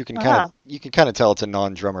 which you can kind of tell it's a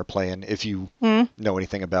non-drummer playing if you know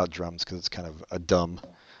anything about drums, because it's kind of a dumb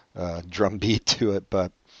drum beat to it.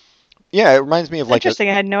 But yeah, it reminds me of like interesting.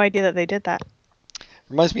 I had no idea that they did that.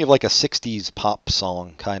 Reminds me of like a 60s pop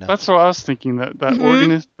song, kind of. That's what I was thinking. That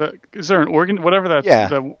organist, is there an organ? Whatever that.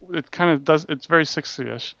 Yeah. It kind of does. It's very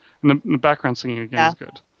 60ish, and the background singing again is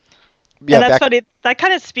good. Yeah, and that's funny. That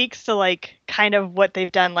kind of speaks to like kind of what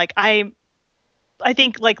they've done. Like I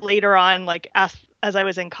think like later on, like as I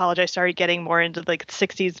was in college, I started getting more into like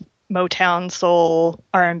 60s Motown, soul,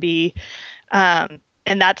 R&B, and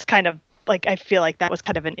that's kind of like I feel like that was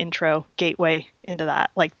kind of an intro gateway into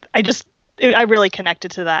that. Like I really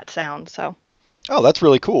connected to that sound. So. Oh, that's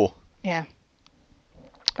really cool. Yeah.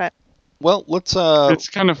 But. Well, let's. It's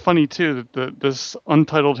kind of funny too that this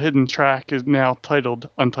untitled hidden track is now titled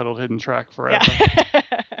Untitled Hidden Track Forever.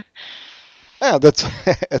 Yeah, that's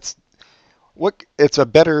it's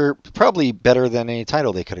probably better than any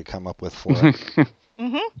title they could have come up with for it.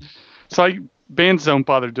 So bands don't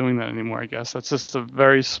bother doing that anymore, I guess. That's just a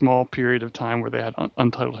very small period of time where they had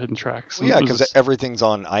untitled hidden tracks. Well, yeah, because everything's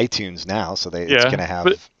on iTunes now, so it's going to have...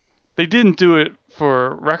 But they didn't do it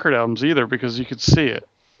for record albums either because you could see it.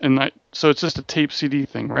 So it's just a tape CD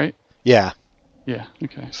thing, right? Yeah. Yeah,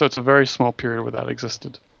 okay. So it's a very small period where that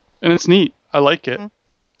existed. And it's neat. I like it.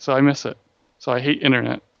 So I miss it. So I hate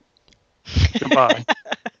internet. Goodbye.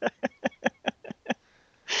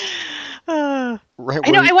 Right,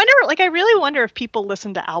 I know. I wonder. Like, I really wonder if people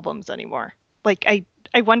listen to albums anymore. Like, I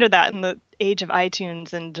wonder that in the age of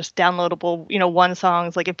iTunes and just downloadable, one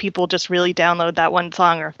songs. Like, if people just really download that one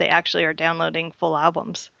song, or if they actually are downloading full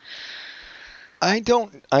albums. I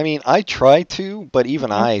try to, but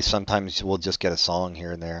even I sometimes will just get a song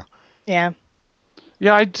here and there. Yeah.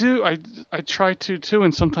 Yeah, I do. I try to too,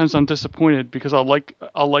 and sometimes I'm disappointed because I'll like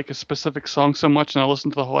a specific song so much, and I'll listen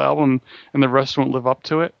to the whole album, and the rest won't live up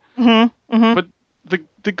to it. But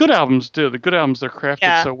the good albums do. The good albums, they're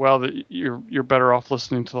crafted so well that you're better off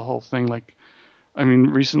listening to the whole thing. Like, I mean,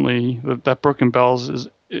 recently that Broken Bells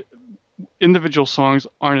individual songs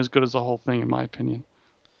aren't as good as the whole thing, in my opinion.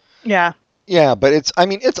 Yeah. Yeah, but it's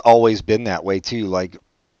always been that way too. Like,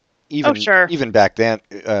 even back then.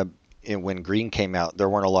 When Green came out, there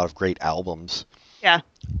weren't a lot of great albums. Yeah.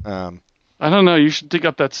 I don't know. You should dig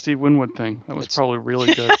up that Steve Winwood thing. That was probably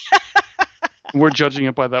really good. We're judging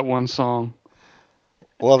it by that one song.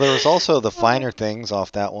 Well, there was also the Finer Things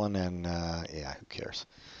off that one, and who cares?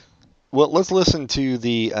 Well, let's listen to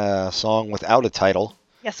the song without a title.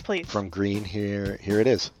 Yes, please. From Green. Here it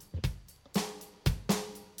is.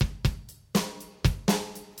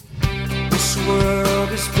 This world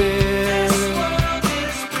is big.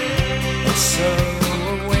 So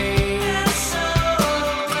away.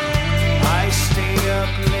 I stay up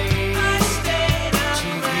late to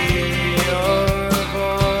hear your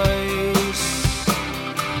voice.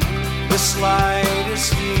 This light is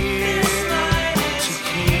here to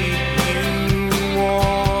keep you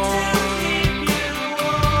warm.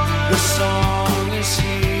 The song is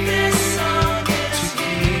here to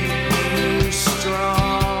keep you strong.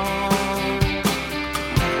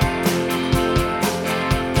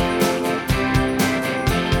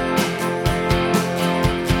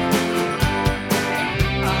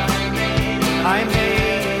 I made a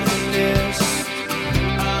list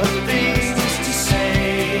of things to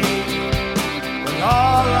say, but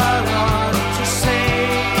all I want to say,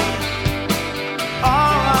 all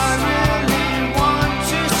I really want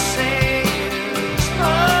to say is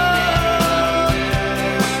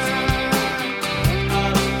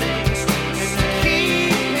and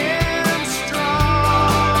keep him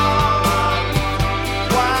strong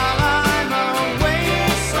while I'm away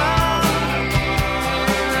somewhere.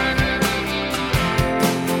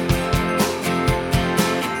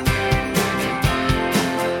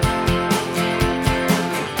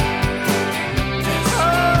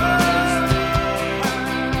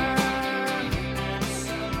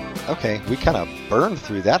 Okay, we kind of burned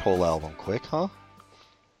through that whole album quick, huh? I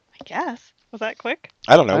guess. Was that quick?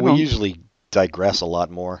 I don't know. We usually digress a lot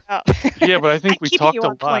more. Oh. Yeah, but I think we talked a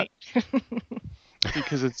lot point.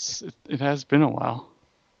 because it has been a while.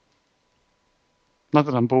 Not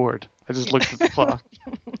that I'm bored. I just looked at the clock.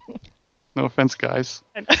 No offense, guys.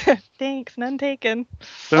 Thanks, none taken.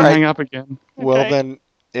 Don't hang up again. Well, Okay. then,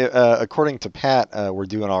 according to Pat, we're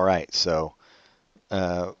doing all right. So,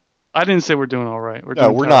 I didn't say we're doing all right. We're no,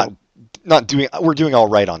 doing we're terrible. not doing. We're doing all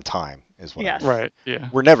right on time, is what. Yes. Right. Yeah.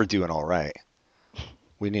 We're never doing all right.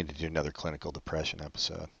 We need to do another clinical depression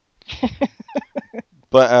episode.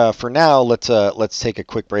 But for now, let's take a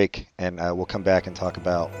quick break, and we'll come back and talk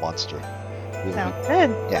about Monster. Sounds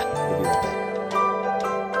good. Yeah, we'll be right back.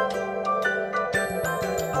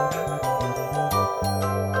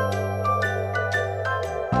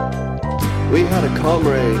 We had a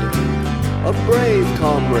comrade, a brave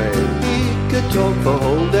comrade. He could talk for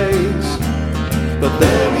whole days. But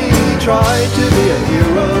then he tried to be a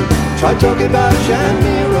hero, tried talking about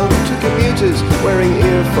Shamiro to commuters wearing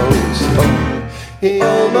earphones. Oh, he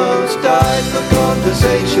almost died for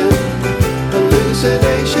conversation,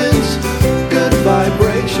 hallucinations, good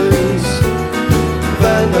vibrations.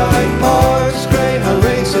 Van Dyke Parks, Greyhound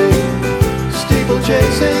racing, steeple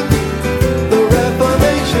chasing, the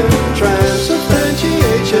Reformation,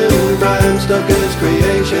 transubstantiation, brand Woodstock is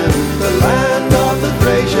creation, the land of the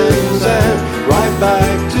Thracians, and right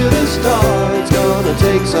back to the start. It's gonna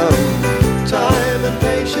take some time and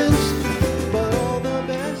patience, but all the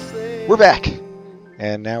best things. We're back,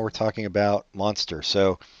 and now we're talking about Monster.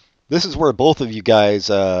 So this is where both of you guys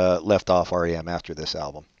left off REM after this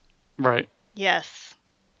album. Right. Yes.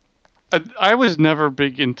 I was never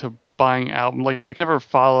big into buying albums. Like, I never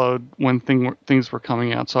followed when things were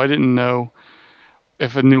coming out, so I didn't know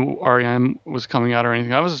if a new REM was coming out or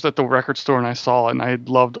anything. I was just at the record store and I saw it, and I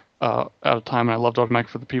loved Out of Time, and I loved Automatic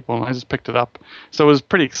for the People, and I just picked it up. So it was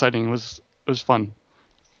pretty exciting. It was fun.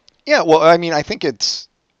 Yeah, well, I mean, I think that's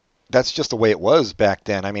just the way it was back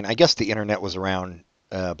then. I mean, I guess the internet was around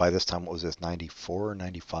by this time. What was this, 94 or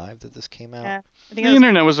 95 that this came out? Yeah. I The think it was,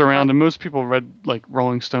 internet was around, and most people read like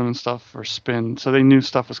Rolling Stone and stuff or Spin, so they knew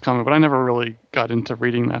stuff was coming. But I never really got into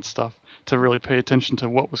reading that stuff to really pay attention to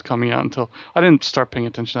what was coming out until I didn't start paying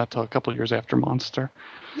attention to that until a couple of years after Monster.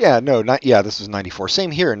 Yeah, no, this was 94.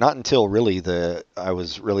 Same here. Not until really I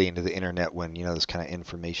was really into the internet when, this kind of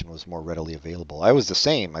information was more readily available. I was the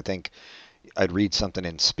same. I think I'd read something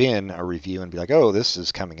in Spin, a review, and be like, oh, this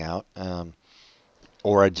is coming out.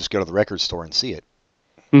 Or I'd just go to the record store and see it.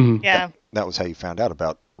 Mm-hmm. yeah. That was how you found out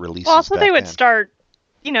about releases. Well, also back they would then. start,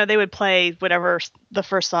 they would play whatever the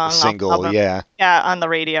first song, The off the single, album. yeah. Yeah, on the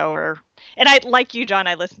radio and I, like you, John,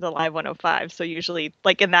 I listened to Live 105. So usually,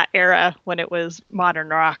 like in that era when it was modern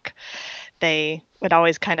rock, they would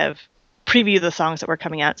always kind of preview the songs that were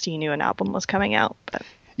coming out, so you knew an album was coming out. But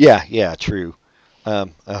Yeah, true.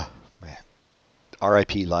 Man.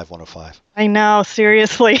 R.I.P. Live 105. I know,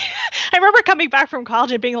 seriously. I remember coming back from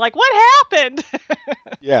college and being like, "What happened?"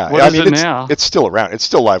 Yeah, What I is mean, it now? It's still around. It's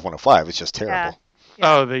still Live 105. It's just terrible.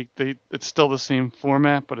 Yeah. Oh, they it's still the same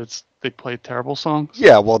format, but they play terrible songs.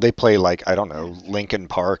 Yeah, well, they play like, I don't know, Linkin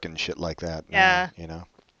Park and shit like that. Yeah. Now.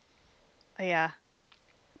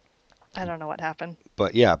 I don't know what happened.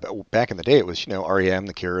 But yeah, back in the day, it was, REM,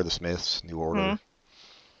 The Cure, The Smiths, New Order. Mhm.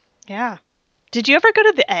 Yeah. Did you ever go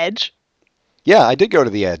to the Edge? Yeah, I did go to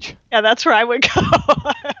the Edge. Yeah, that's where I would go.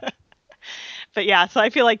 But yeah, so I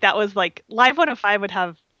feel like that was like Live 105 would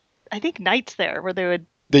have, I think, nights there where they would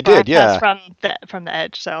They did, yeah. broadcast from the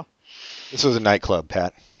Edge. So This was a nightclub,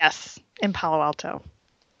 Pat. yes, in Palo Alto,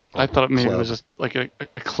 I thought maybe it was just like a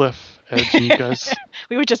cliff edge, and you guys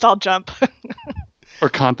we would just all jump. or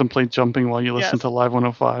contemplate jumping while you listen Yes. to Live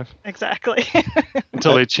 105 Exactly.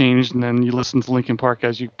 until they changed, and then you listen to Linkin Park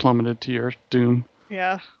as you plummeted to your doom.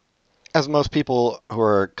 Yeah. As most people who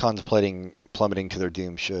are contemplating plummeting to their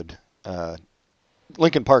doom should.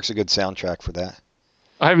 Linkin Park's a good soundtrack for that.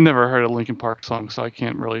 I've never heard a Linkin Park song, so I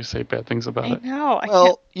can't really say bad things about I it. know. I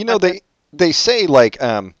Well, can't- they say, like,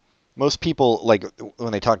 most people, like,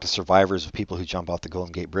 when they talk to survivors of people who jump off the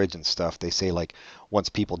Golden Gate Bridge and stuff, they say, like, once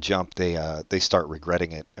people jump, they start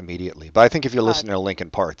regretting it immediately. But I think if you're listening to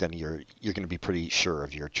Linkin Park, then you're going to be pretty sure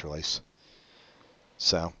of your choice.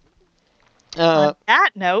 So, On that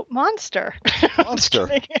note, Monster. Monster.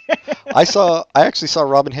 I actually saw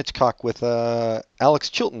Robin Hitchcock with Alex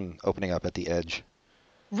Chilton opening up at the Edge.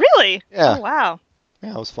 Really? Yeah. Oh, wow.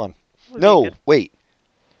 Yeah, it was fun. Would be No, good. wait.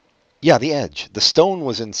 Yeah, the Edge. The Stone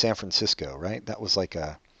was in San Francisco, right? That was like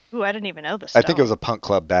Ooh, I didn't even know this. I think it was a punk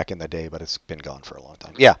club back in the day, but it's been gone for a long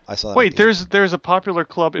time. Yeah, I saw that. Wait, at the Edge. there's a popular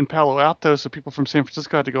club in Palo Alto, so people from San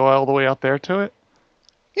Francisco had to go all the way out there to it?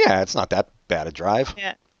 Yeah, it's not that bad a drive.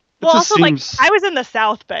 Yeah. It Well, just also, seems- like, I was in the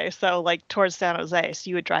South Bay, so, like, towards San Jose, so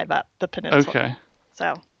you would drive up the peninsula. Okay.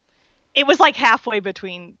 So it was, like, halfway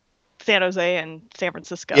between San Jose and San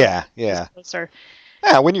Francisco. Yeah. Just closer.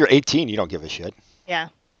 Yeah, when you're 18, you don't give a shit. Yeah.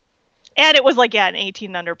 And it was, like, an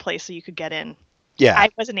 18 under place, so you could get in. Yeah. I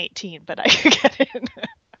wasn't 18, but I could get in.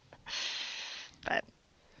 But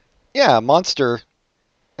Yeah, Monster.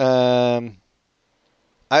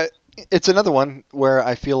 It's another one where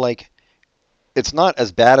I feel like it's not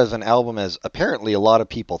as bad as an album as apparently a lot of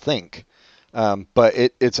people think, but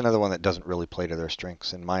it's another one that doesn't really play to their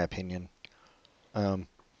strengths, in my opinion.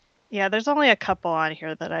 yeah, there's only a couple on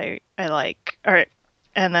here that I like. But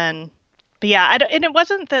yeah, and it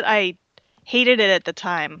wasn't that I hated it at the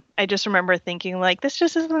time. I just remember thinking, like, this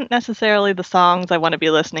just isn't necessarily the songs I want to be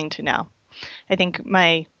listening to now. I think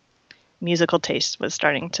my musical taste was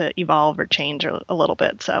starting to evolve or change a little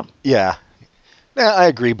bit. So Yeah. Yeah, I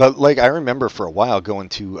agree, but like I remember for a while going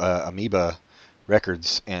to Amoeba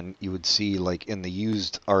Records, and you would see like in the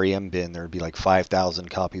used REM bin there would be like 5,000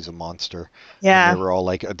 copies of Monster. yeah, And they were all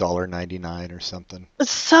like $1.99 or something.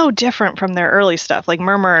 it's so different from their early stuff, like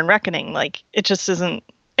Murmur and Reckoning. Like, it just isn't.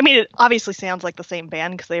 I mean, it obviously sounds like the same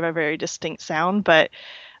band because they have a very distinct sound, but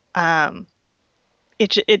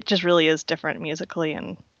it just really is different musically,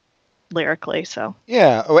 and lyrically. So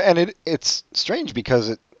Yeah, and it's strange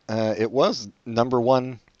because it was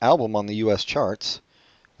 #1 album on the U.S. charts,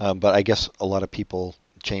 but I guess a lot of people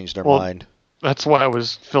changed their Well, mind. That's why I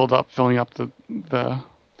was filling up the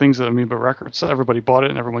things at Amoeba Records. So everybody bought it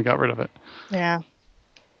and everyone got rid of it. yeah.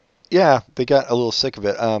 Yeah, they got a little sick of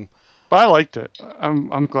it. But I liked it.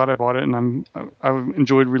 I'm glad I bought it, and I've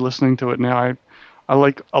enjoyed re-listening to it now. I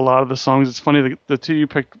like a lot of the songs. It's funny the two you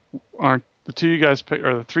picked aren't the two you guys picked,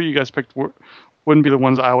 or the three you guys picked wouldn't be the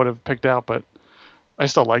ones I would have picked out, but I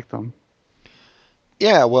still like them.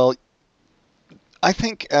 Yeah, well, I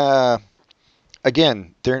think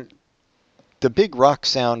again, the big rock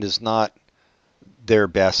sound is not what they're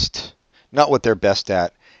best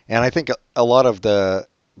at, and I think a lot of the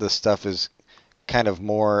stuff is kind of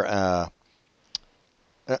more.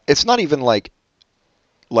 It's not even like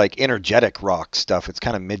energetic rock stuff. It's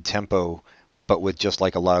kind of mid-tempo, but with just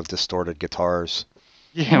like a lot of distorted guitars.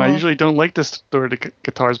 Yeah, and I usually don't like distorted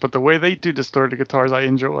guitars, but the way they do distorted guitars, I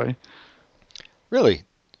enjoy. Really?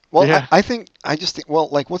 Well, Yeah. I just think, well,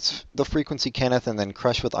 like, what's the Frequency Kenneth, and then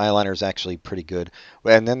Crush with Eyeliner is actually pretty good.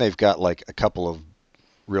 And then they've got, like, a couple of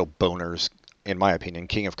real boners, in my opinion.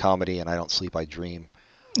 King of Comedy and I Don't Sleep, I Dream.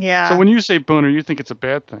 Yeah. So when you say boner, you think it's a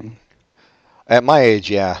bad thing? At my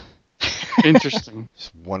age, yeah. Interesting.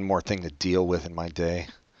 Just one more thing to deal with in my day.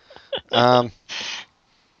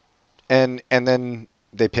 And then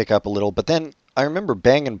they pick up a little. But then I remember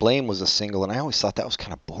Bang and Blame was a single, and I always thought that was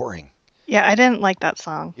kind of boring. Yeah, I didn't like that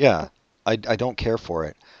song. Yeah, I don't care for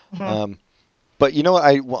it. Mhm. But you know what?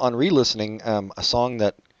 On re-listening, a song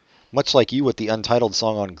that, much like you with the untitled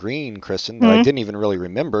song on Green, Kristen, that I didn't even really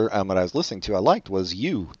remember what I was listening to, I liked was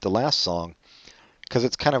You, the last song, because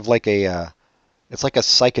it's kind of like it's like a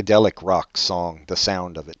psychedelic rock song, the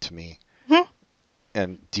sound of it to me. Mhm.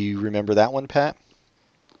 And do you remember that one, Pat?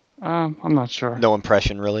 I'm not sure. No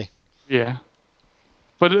impression, really? Yeah.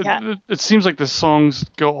 But Yeah. it seems like the songs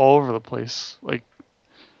go all over the place. Like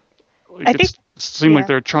I think- it seemed like yeah.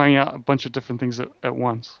 they're trying out a bunch of different things at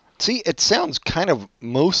once. See, it sounds kind of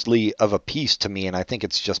mostly of a piece to me, and I think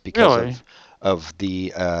it's just because Really? of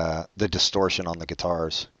the distortion on the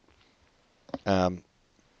guitars.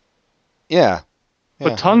 Yeah.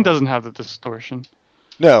 But Tongue doesn't have the distortion.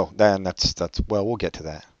 No, then that's well, we'll get to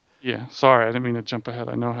that. Yeah. Sorry, I didn't mean to jump ahead.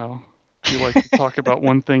 I know how you like to talk about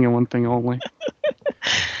one thing and one thing only.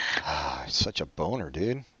 Such a boner,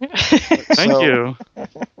 dude. Thank you.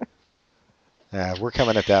 Yeah, we're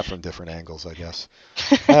coming at that from different angles, I guess.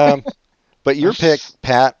 But your pick,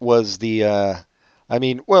 Pat, was the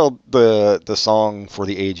song for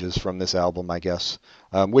the ages from this album, I guess,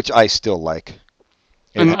 which I still like.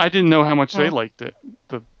 And I didn't know how much they liked it.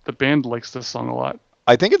 The band likes this song a lot.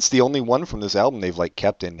 I think it's the only one from this album they've like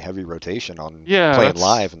kept in heavy rotation on playing that's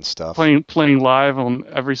live and stuff. Playing live on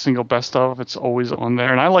every single best of. It's always on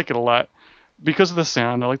there, and I like it a lot because of the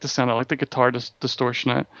sound. I like the sound. I like the guitar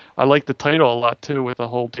distortion. I like the title a lot too, with the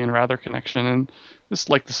whole Dan Rather connection, and just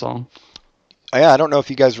like the song. Yeah, I don't know if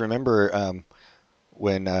you guys remember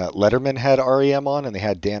when Letterman had REM on and they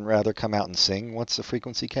had Dan Rather come out and sing "What's the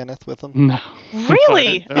Frequency, Kenneth" with them. No.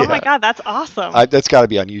 Really? Oh my Yeah. God, that's awesome. That's got to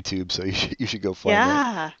be on YouTube, so you should go find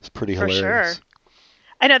Yeah, it. It's pretty for hilarious. sure.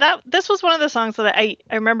 I know that this was one of the songs that I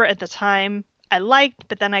remember at the time I liked,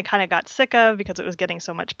 but then I kind of got sick of because it was getting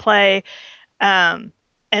so much play. And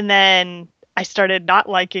then I started not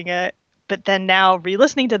liking it. But then now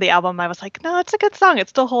re-listening to the album, I was like, no, it's a good song. It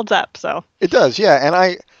still holds up. So It does, yeah.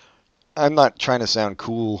 And I'm not trying to sound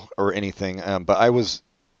cool or anything, but I was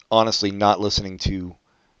honestly not listening to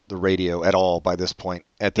the radio at all by this point,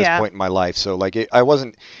 at this Yeah. point in my life. So like, I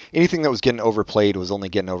wasn't, anything that was getting overplayed was only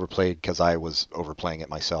getting overplayed because I was overplaying it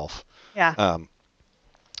myself. yeah, Good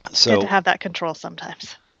good to have that control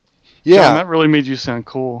sometimes. John, yeah. that really made you sound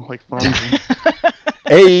cool, like Fonzie.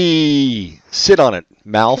 Hey, sit on it,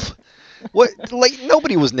 Malf. What? Like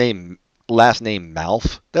nobody was named last name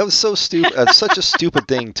Malf. That was so stupid. Such a stupid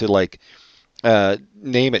thing to like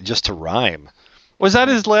name it just to rhyme. Was that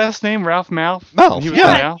his last name, Ralph Malf? Malf, He was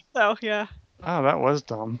yeah. Mal? So yeah, Oh, that was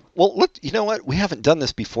dumb. Well, look, you know what? We haven't done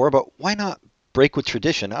this before, but why not break with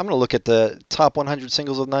tradition? I'm going to look at the top 100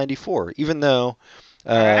 singles of '94, even though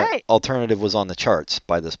right. Alternative was on the charts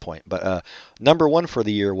by this point. But #1 for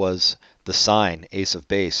the year was The Sign, Ace of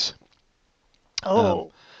Base.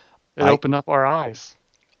 oh, It I- opened up our eyes.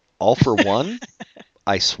 All for One,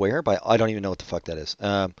 I Swear, by I don't even know what the fuck that is.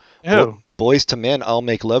 Ew. Boys to Men, I'll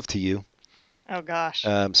Make Love to You. oh gosh.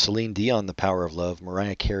 Celine Dion, The Power of Love.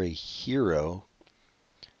 Mariah Carey, Hero.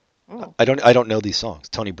 Ooh. I don't know these songs.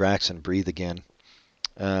 Tony Braxton, Breathe Again.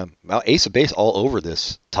 Well, Ace of Base all over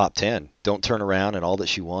this top 10. Don't Turn Around and All That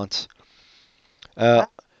She Wants.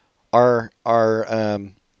 our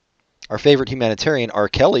favorite humanitarian, R.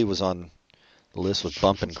 Kelly, was on the list with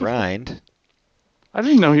Bump and Grind. I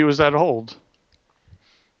didn't know he was that old.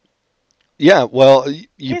 Yeah, well, you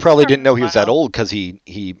He's probably for didn't know a he was that while. old because he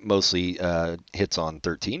mostly hits on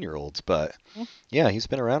 13-year-olds, but yeah, he's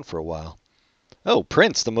been around for a while. Oh,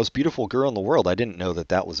 Prince, The Most Beautiful Girl in the World. I didn't know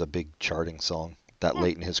that was a big charting song that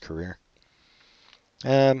late in his career.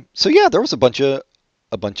 So yeah, there was a bunch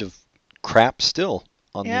of crap still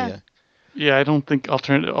on Yeah. the. Yeah, I don't think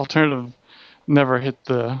alternative never hit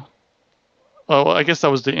the. Oh, I guess that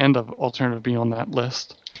was the end of alternative being on that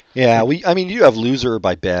list. Yeah, I mean, you have Loser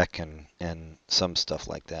by Beck and some stuff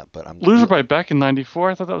like that, but Loser by Beck in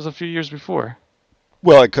 '94. I thought that was a few years before.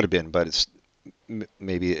 Well, it could have been, but it's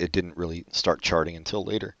maybe it didn't really start charting until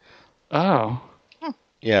later. Oh.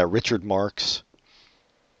 Yeah, Richard Marx.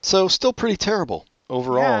 So still pretty terrible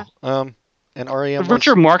overall. And REM. Did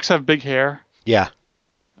Richard Marx have big hair? Yeah.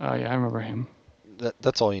 Oh yeah, I remember him.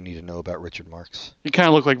 That's all you need to know about Richard Marx. He kind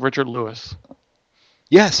of looked like Richard Lewis.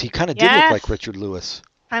 Yes, he kind of did look Yes. like Richard Lewis.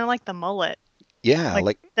 Kind of like the mullet. Yeah,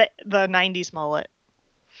 like the 90s mullet.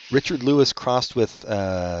 Richard Lewis crossed with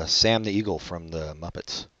Sam the Eagle from the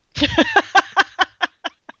Muppets.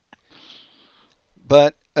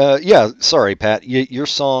 But yeah, sorry, Pat. Your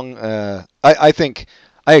song, I think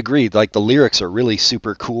I agreed. Like the lyrics are really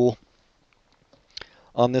super cool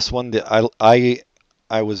on this one.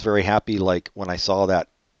 I was very happy. Like when I saw that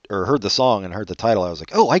or heard the song and heard the title, I was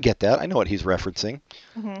like, oh, I get that. I know what he's referencing.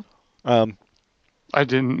 Mm-hmm. I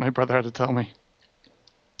didn't. My brother had to tell me.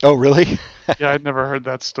 Oh, really? Yeah, I'd never heard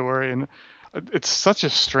that story, and it's such a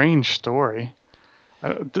strange story.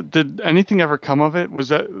 Did anything ever come of it? Was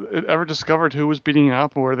that it ever discovered who was beating it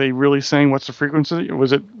up, or were they really saying what's the frequency?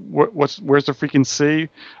 Was it where's the freaking C?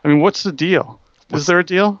 I mean, what's the deal? Is there a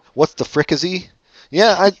deal? What's the fricassee?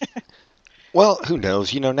 Yeah, well, who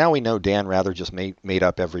knows? Now we know Dan Rather just made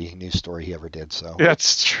up every news story he ever did. So Yeah,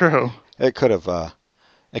 it's true. it could have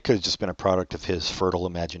just been a product of his fertile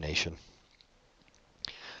imagination.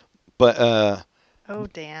 But Oh,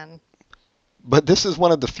 Dan. but this is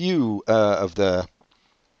one of the few of the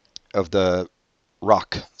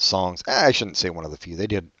rock songs. I shouldn't say one of the few. They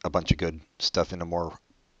did a bunch of good stuff in a more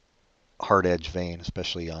hard edge vein,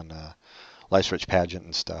 especially on Life's Rich Pageant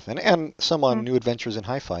and stuff, and some on New Adventures in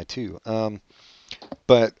Hi-Fi too.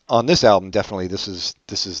 But on this album, definitely this is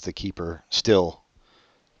the keeper still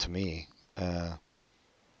to me.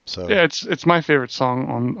 So Yeah, it's my favorite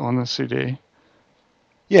song on the CD.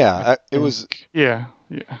 yeah, it was Yeah.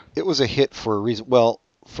 it was a hit for a reason. Well,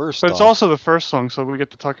 first But it's off, also the first song, so we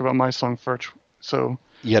get to talk about my song first. So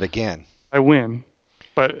yet again. I win.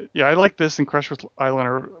 But yeah, I like this and Crush with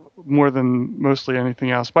Eyeliner more than mostly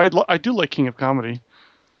anything else. But I do like King of Comedy.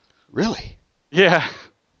 Really? Yeah.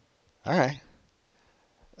 All right.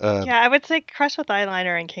 Yeah, I would say Crush with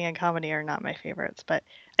Eyeliner and King of Comedy are not my favorites, but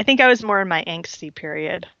I think I was more in my angsty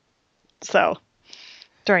period. So,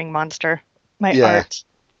 during Monster, my art,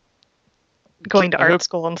 going to art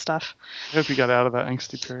school and stuff. I hope you got out of that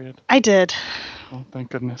angsty period. I did. Oh, thank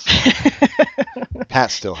goodness.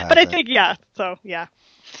 Pat still has But I it. think, yeah, so, yeah.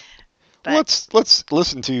 But, Let's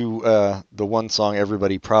listen to the one song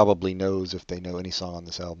everybody probably knows if they know any song on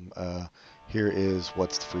this album. Here is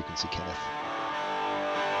What's the Frequency, Kenneth?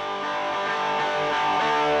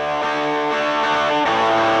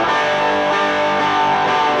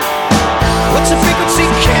 What's the frequency,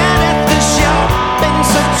 Kenneth? This your been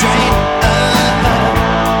so drained.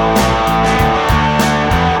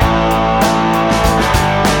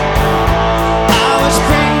 I was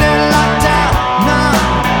brain dead, locked out, no,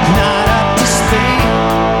 not up to speed.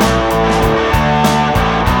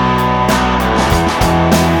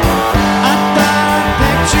 I thought I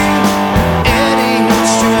picked you, idiot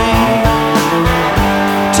stream.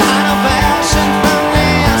 Tunnel passion from the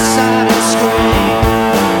outside of the screen.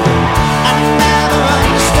 I never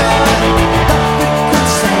understood the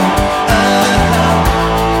frequency of love.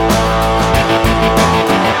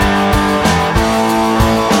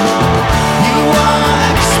 You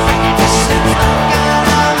won't expect this if I got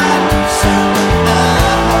all that sound of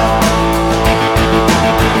love.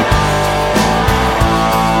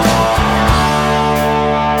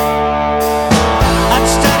 I'd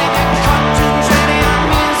studied your cartoons, radio,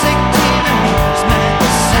 music, TV news,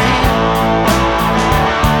 magazine.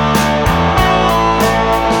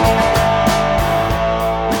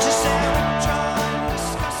 Would you say withdraw and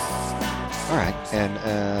discuss? All right,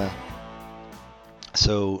 and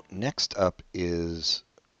so next up is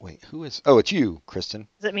who is? Oh, it's you, Kristen.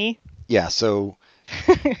 is it me? Yeah. So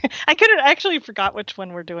I couldn't actually forgot which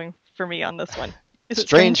one we're doing for me on this one. Is it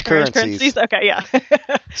Strange Currencies. Okay, yeah.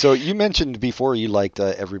 So you mentioned before you liked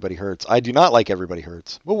Everybody Hurts. I do not like Everybody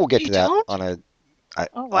Hurts. But we'll get You to that don't? on a.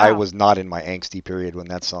 Oh, wow. I was not in my angsty period when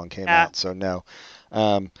that song came Yeah. out, so no.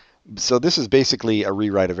 So this is basically a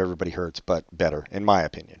rewrite of Everybody Hurts, but better, in my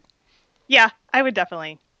opinion. Yeah, I would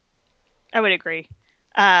agree.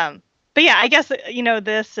 But yeah, I guess,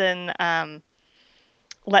 this and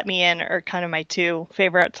Let Me In are kind of my two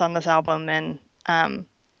favorites on this album. And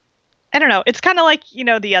I don't know, it's kind of like,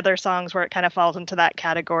 the other songs where it kind of falls into that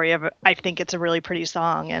category of, I think it's a really pretty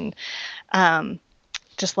song, and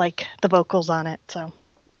just like the vocals on it. So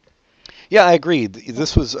Yeah, I agree.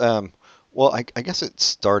 This was, well, I guess it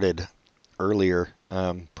started earlier,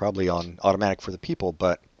 probably on Automatic for the People,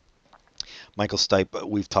 but Michael Stipe,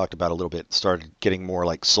 we've talked about a little bit, started getting more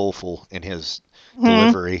like soulful in his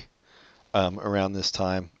delivery around this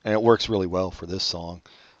time, and it works really well for this song.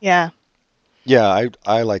 yeah. Yeah,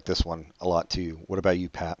 I like this one a lot too. What about you,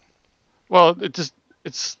 Pat? Well,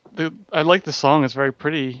 I like the song. It's very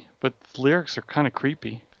pretty, but the lyrics are kind of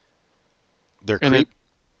creepy. They're And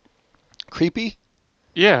creepy?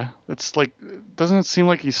 Yeah, it's like, doesn't it seem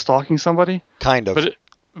like he's stalking somebody? Kind of. But it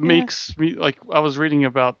makes me, like, I was reading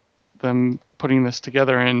about them putting this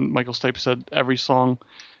together, and Michael Stipe said every song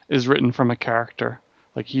is written from a character.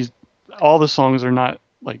 Like, all the songs are not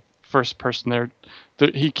like first person.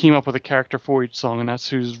 He came up with a character for each song, and that's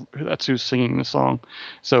who's singing the song.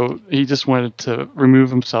 So he just wanted to remove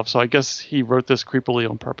himself. So I guess he wrote this creepily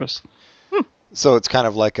on purpose. So it's kind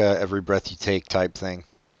of like a Every Breath You Take type thing,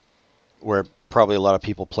 where probably a lot of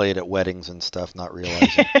people play it at weddings and stuff, not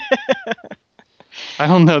realizing. I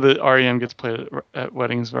don't know that REM gets played at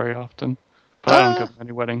weddings very often, but I don't go to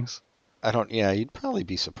many weddings. Yeah, you'd probably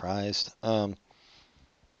be surprised.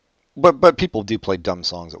 But people do play dumb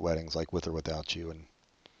songs at weddings, like With or Without You and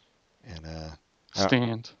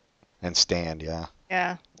Stand. And Stand, yeah.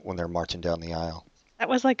 Yeah. When they're marching down the aisle. That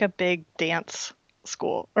was like a big dance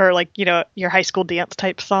school, or like, your high school dance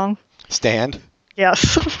type song. Stand?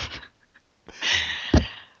 Yes.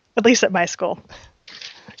 At least at my school.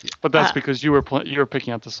 But that's because you were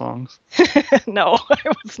picking out the songs. No,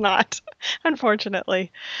 I was not,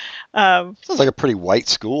 unfortunately. Sounds like a pretty white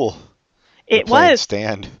school. It playing was.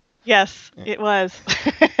 Stand. Yes, it was.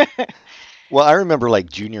 Well, I remember like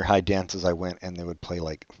junior high dances I went, and they would play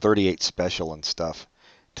like 38 Special and stuff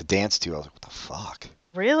to dance to. I was like, what the fuck?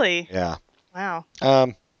 Really? Yeah. Wow.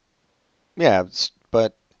 Yeah,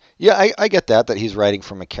 but yeah, I get that he's writing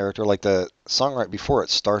from a character. Like the song right before it,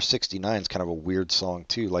 Star 69, is kind of a weird song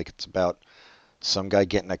too. Like it's about some guy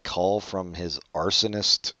getting a call from his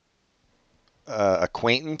arsonist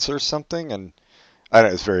acquaintance or something, and I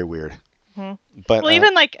don't know, it's very weird. Mm-hmm. But well,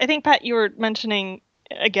 even like, I think, Pat, you were mentioning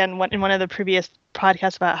again in one of the previous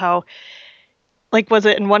podcasts about how, like, was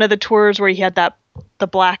it in one of the tours where he had the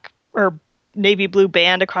black or navy blue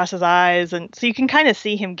band across his eyes, and so you can kind of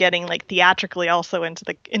see him getting like theatrically also into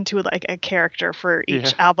like a character for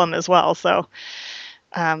each album as well. So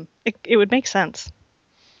it would make sense.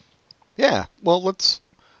 Yeah, well,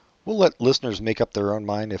 we'll let listeners make up their own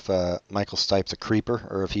mind if Michael Stipe's a creeper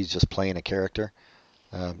or if he's just playing a character.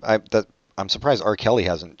 I'm surprised R. Kelly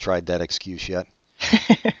hasn't tried that excuse yet.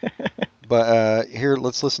 But here,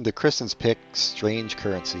 let's listen to Kristen's pick, Strange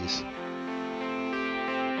Currencies.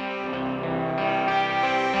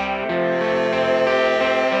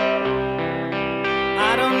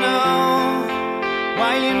 I don't know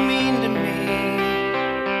why you mean to me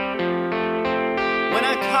when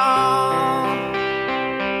I call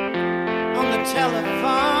on the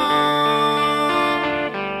telephone.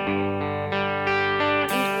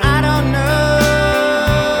 And I don't know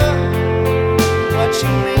what you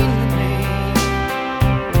mean to me,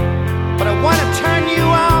 but I want to turn you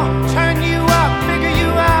on, turn you up, figure you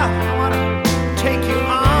out. I want to take you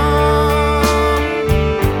on.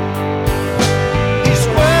 These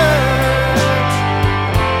words,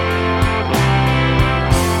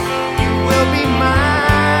 you will be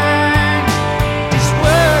mine. These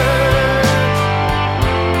words,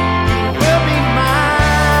 you will be mine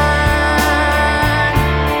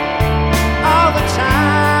all the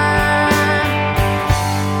time.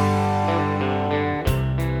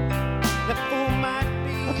 The fool might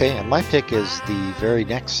be. Okay, and my pick is the very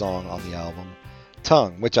next song on the album,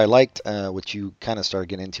 Tongue, which I liked, which you kind of started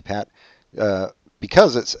getting into, Pat,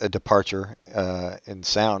 because it's a departure in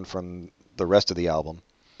sound from the rest of the album.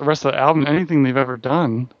 The rest of the album, anything they've ever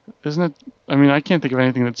done, isn't it? I mean, I can't think of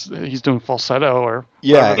anything he's doing falsetto or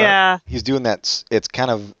Yeah, Yeah. he's doing that. It's kind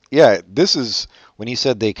of, yeah, this is when you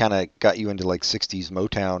said they kind of got you into like 60s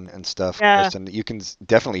Motown and stuff, Yeah. Kristen. You can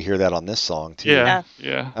definitely hear that on this song too. Yeah.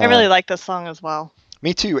 I really like this song as well.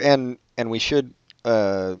 Me too, and we should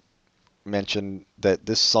mention that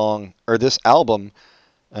this song or this album,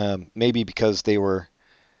 maybe because they were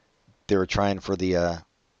trying for the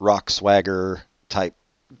rock swagger type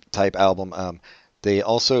album. They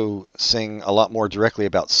also sing a lot more directly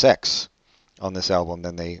about sex on this album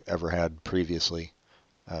than they ever had previously.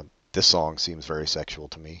 This song seems very sexual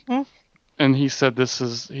to me. And he said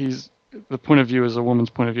the point of view is a woman's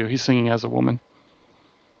point of view. He's singing as a woman.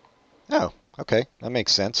 Oh, okay, that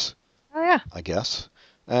makes sense. Oh yeah. I guess.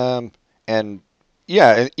 And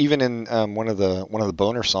yeah, even in one of the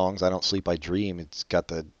Boner songs, "I Don't Sleep, I Dream," it's got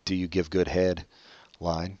the "Do you give good head"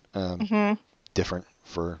 line. Different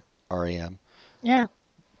for REM. Yeah.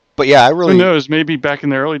 But yeah, I really. Who knows? Maybe back in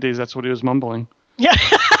the early days, that's what he was mumbling. Yeah.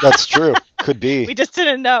 That's true. Could be. We just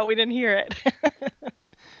didn't know. We didn't hear it.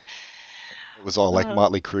 It was all like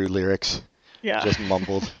Motley Crue lyrics. Yeah. Just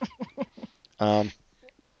mumbled.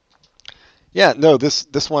 Yeah, no,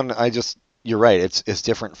 this one you're right. It's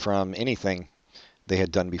different from anything they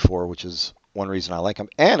had done before, which is one reason I like him,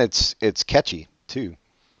 and it's catchy too.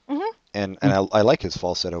 And I like his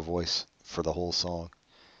falsetto voice for the whole song.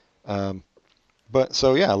 But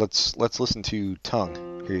so yeah, let's listen to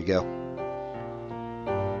Tongue. Here you go.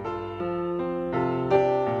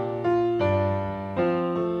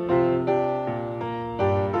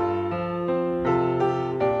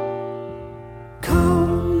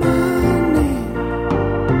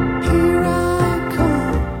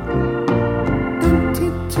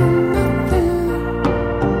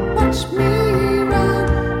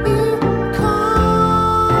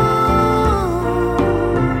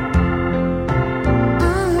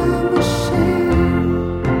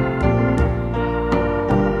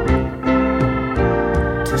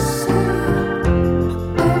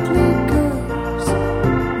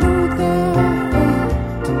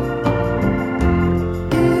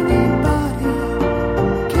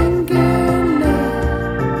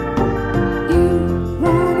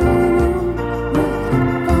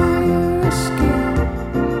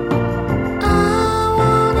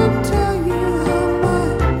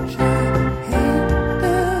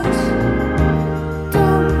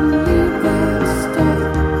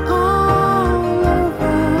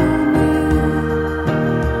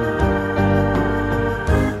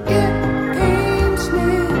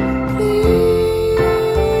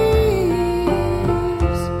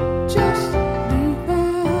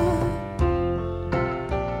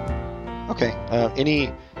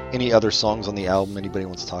 Any other songs on the album anybody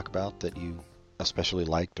wants to talk about that you especially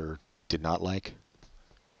liked or did not like?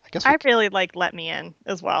 I really like "Let Me In"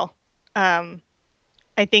 as well. I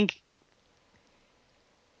think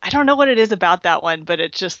I don't know what it is about that one, but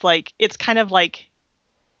it's just like it's kind of like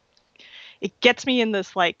it gets me in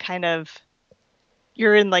this like kind of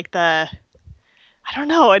you're in like the I don't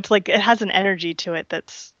know. It's like it has an energy to it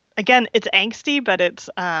that's again it's angsty, but it's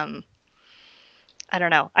I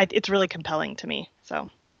don't know. It's really compelling to me. So.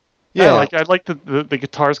 Yeah, like I like the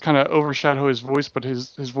guitars kind of overshadow his voice, but his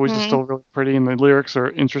voice is still really pretty, and the lyrics are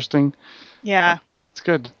interesting. Yeah, it's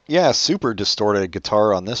good. Yeah, super distorted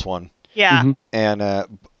guitar on this one. Yeah, and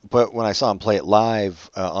but when I saw him play it live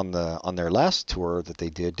on their last tour that they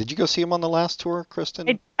did you go see him on the last tour,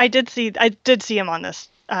 Kristen? I did see him on this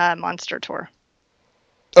Monster tour.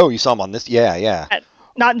 Oh, you saw him on this? Yeah.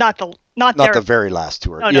 Not the very last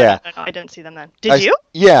tour. No, yeah. No, I didn't see them then. Did you?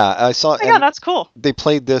 Yeah, I saw. Oh my God, that's cool. They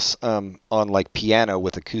played this on like piano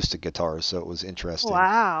with acoustic guitars, so it was interesting.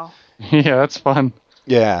 Wow. Yeah, that's fun.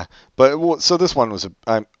 Yeah, but so this one was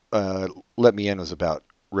 "Let Me In" was about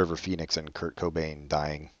River Phoenix and Kurt Cobain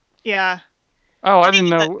dying. Yeah. Oh, I didn't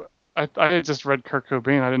know. I had just read Kurt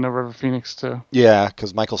Cobain. I didn't know River Phoenix too. Yeah,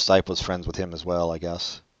 because Michael Stipe was friends with him as well, I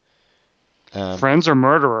guess. Friends or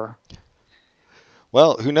murderer?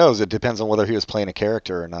 Well, who knows? It depends on whether he was playing a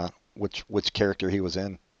character or not. Which character he was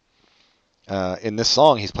in. In this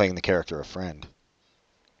song, he's playing the character of friend.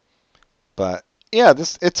 But yeah,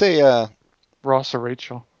 it's a Ross or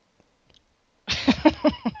Rachel.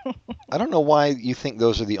 I don't know why you think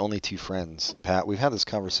those are the only two friends, Pat. We've had this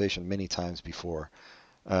conversation many times before.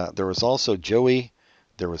 There was also Joey,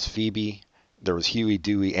 there was Phoebe, there was Huey,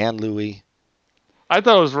 Dewey, and Louie. I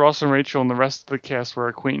thought it was Ross and Rachel, and the rest of the cast were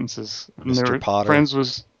acquaintances. Mr. Potter. Friends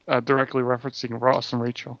was directly referencing Ross and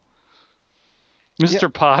Rachel.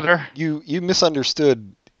 Mr. Potter. You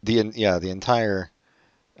misunderstood the entire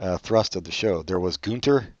thrust of the show. There was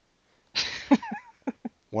Gunter,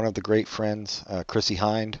 one of the great friends. Chrissy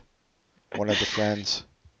Hind, one of the friends.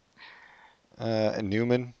 And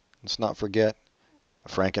Newman, let's not forget.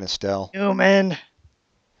 Frank and Estelle. Newman.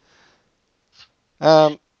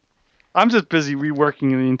 I'm just busy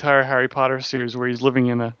reworking the entire Harry Potter series where he's living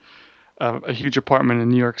in a huge apartment in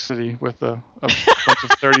New York City with a bunch of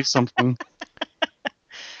 30-something.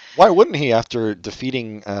 Why wouldn't he after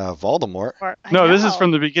defeating Voldemort? No, this is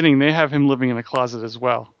from the beginning. They have him living in a closet as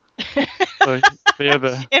well. So they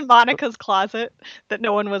have in Monica's closet that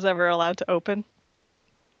no one was ever allowed to open.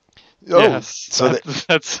 Oh, yes, so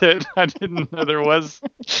that's it. I didn't know there was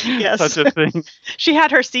such a thing. She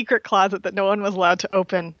had her secret closet that no one was allowed to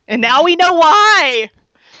open, and now we know why.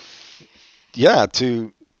 Yeah,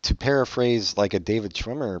 to paraphrase like a David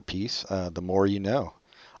Schwimmer piece, the more you know.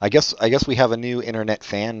 I guess we have a new internet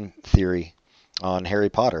fan theory on Harry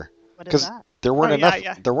Potter. What is that? There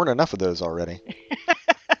weren't enough of those already.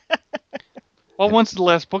 Well, once the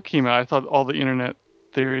last book came out, I thought all the internet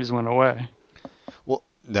theories went away. Well,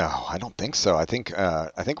 no, I don't think so. I think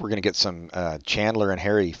we're gonna get some Chandler and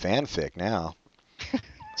Harry fanfic now.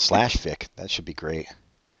 /fic. That should be great.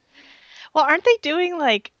 Well, aren't they doing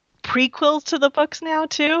like prequels to the books now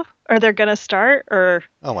too? Or they're gonna start? Or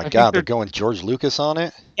oh my God, they're going George Lucas on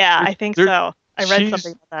it. Yeah, I think so. I read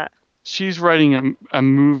something about that. She's writing a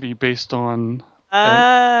movie based on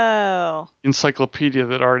encyclopedia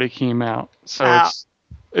that already came out. So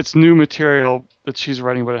it's new material that she's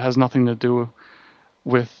writing, but it has nothing to do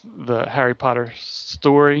with the Harry Potter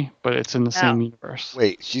story, but it's in the same universe.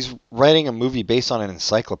 Wait, she's writing a movie based on an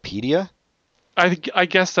encyclopedia? I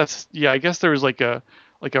guess I guess there was like a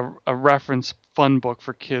reference fun book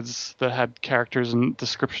for kids that had characters and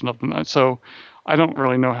description of them. So I don't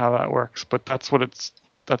really know how that works, but that's what it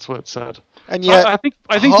said. And yet, I think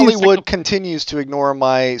Hollywood continues to ignore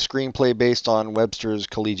my screenplay based on Webster's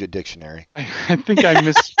Collegiate Dictionary. I think I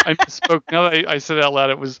misspoke. Now that I said it out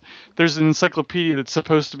loud, there's an encyclopedia that's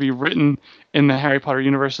supposed to be written in the Harry Potter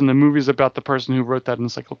universe, and the movie's about the person who wrote that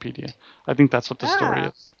encyclopedia. I think that's what the story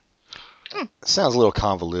is. It sounds a little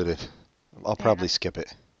convoluted. I'll probably skip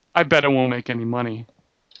it. I bet it won't make any money.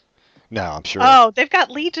 No, I'm sure. Oh, they've got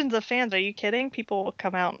legions of fans. Are you kidding? People will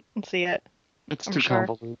come out and see it. It's too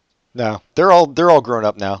convoluted. No, they're all grown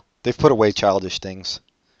up now. They've put away childish things.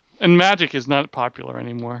 And magic is not popular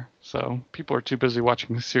anymore, so people are too busy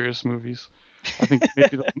watching serious movies. I think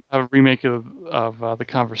maybe they'll have a remake of The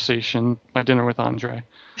Conversation, My Dinner with Andre.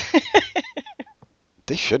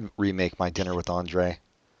 They should remake My Dinner with Andre.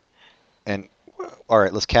 And all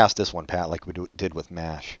right, let's cast this one, Pat, like we did with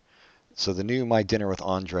MASH. So the new My Dinner with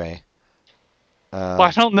Andre. Well,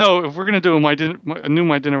 I don't know if we're gonna do a new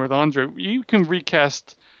My Dinner with Andre. You can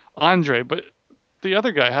recast Andre, but the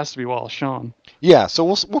other guy has to be Wallace Shawn. Yeah, so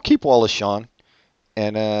we'll keep Wallace Shawn,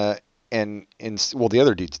 and the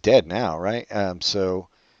other dude's dead now, right? So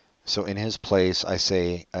in his place, I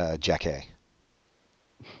say Jackie.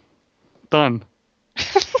 Done.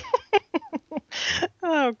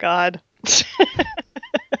 Oh God.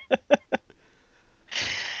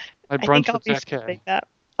 I brunch with Jackie.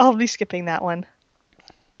 I'll be skipping that one.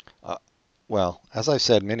 Well, as I've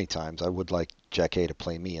said many times, I would like Jackie to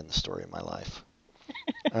play me in the story of my life.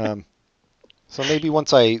 So maybe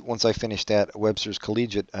once I finish that Webster's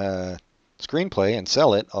Collegiate screenplay and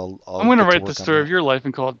sell it, I'm going to write the story of your life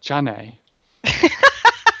and call it Johnny.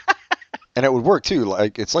 And it would work too.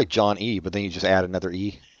 Like it's like John E, but then you just add another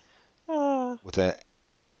E with an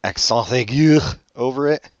accent aigu over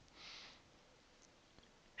it.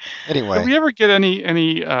 Anyway, did we ever get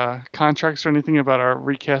any contracts or anything about our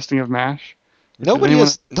recasting of MASH?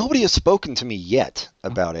 Nobody has spoken to me yet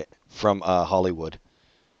about it from Hollywood.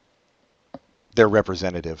 Their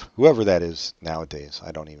representative, whoever that is nowadays,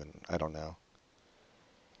 I don't know.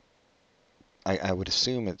 I would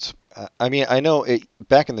assume it's. I mean, I know it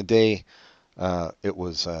back in the day. It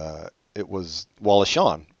was Wallace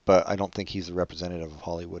Shawn, but I don't think he's a representative of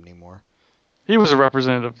Hollywood anymore. He was a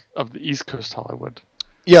representative of the East Coast Hollywood.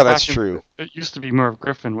 Yeah, that's true. It used to be Merv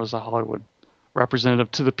Griffin was a Hollywood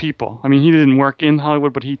representative to the people. I mean, he didn't work in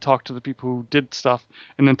Hollywood, but he talked to the people who did stuff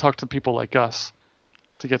and then talked to people like us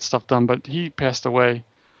to get stuff done. But he passed away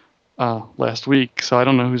last week, so I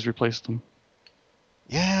don't know who's replaced him.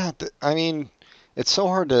 Yeah, I mean, it's so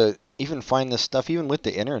hard to even find this stuff, even with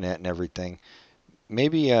the internet and everything.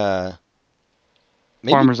 Maybe Farmer's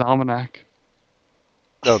Almanac.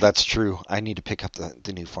 Oh, that's true. I need to pick up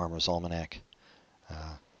the new Farmer's Almanac.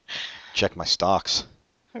 Check my stocks.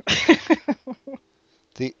 I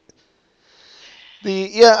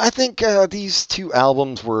think these two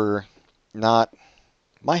albums were not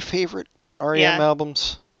my favorite REM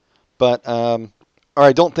albums, but or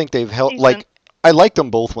I don't think they've held like I liked them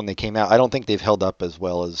both when they came out. I don't think they've held up as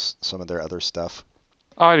well as some of their other stuff.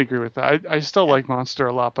 I'd agree with that. I still like Monster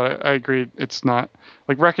a lot, but I agree it's not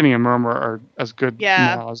like Reckoning and Murmur are as good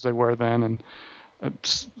now as they were then, and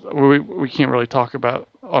we can't really talk about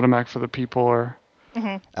Automatic for the People or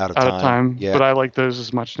Out of Out of Time. Yeah. But I like those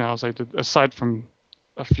as much now as I did, aside from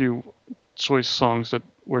a few choice songs that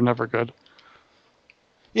were never good.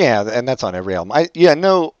 Yeah, and that's on every album.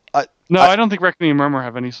 No, I don't think Reckoning and Murmur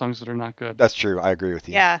have any songs that are not good. That's true. I agree with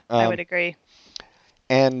you. Yeah, I would agree.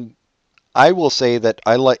 And I will say that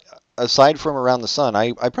I like, aside from Around the Sun,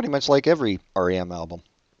 I pretty much like every REM album.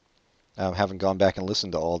 Haven't gone back and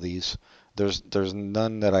listened to all these. There's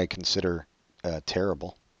none that I consider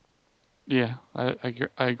terrible. Yeah, I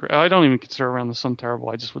agree. I don't even consider Around the Sun terrible.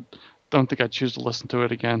 I just don't think I'd choose to listen to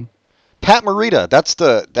it again. Pat Morita,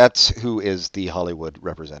 that's who is the Hollywood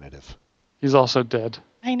representative. He's also dead.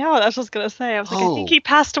 I know, that's what I was going to say. I was like, I think he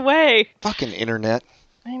passed away. Fucking internet.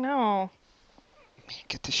 I know. Man,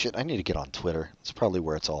 get this shit. I need to get on Twitter. That's probably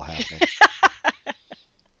where it's all happening.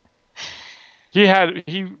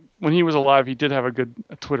 When he was alive, he did have a good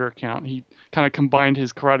Twitter account. He kind of combined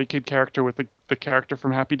his Karate Kid character with the character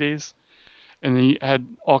from Happy Days. And he had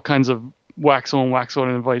all kinds of wax on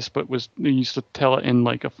advice, but he used to tell it in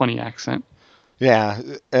like a funny accent. Yeah,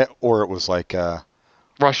 or it was like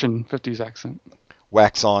Russian 50s accent.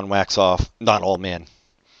 Wax on, wax off, not all men.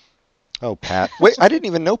 Oh, Pat. Wait, I didn't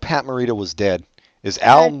even know Pat Morita was dead. Is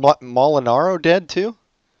Al Molinaro dead too?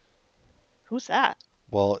 Who's that?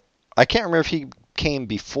 Well, I can't remember if he came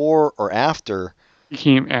before or after. He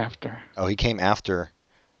came after. Oh, he came after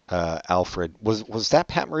Alfred. Was that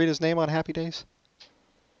Pat Morita's name on Happy Days?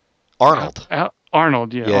 Arnold.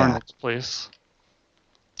 Arnold, yeah, Arnold's place.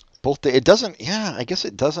 It doesn't. Yeah, I guess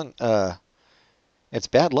it doesn't. It's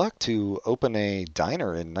bad luck to open a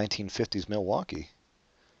diner in 1950s Milwaukee.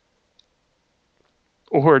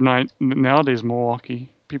 Or nowadays Milwaukee.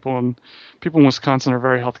 People in Wisconsin are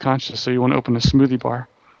very health conscious, so you want to open a smoothie bar.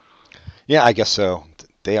 Yeah, I guess so.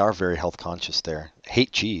 They are very health conscious there.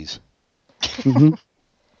 Hate cheese. Mm-hmm.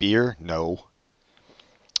 Beer? No.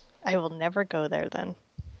 I will never go there then.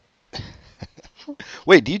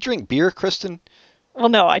 Wait, do you drink beer, Kristen? Well,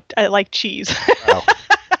 no, I like cheese. Oh.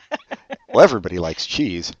 Well, everybody likes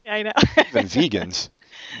cheese. I know. Even vegans.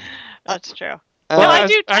 That's true. No, I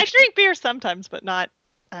drink beer sometimes, but not.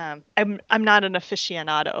 I'm not an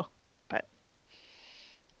aficionado, but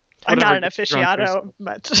I'm not an aficionado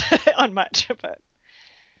on much. But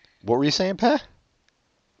what were you saying, Pat?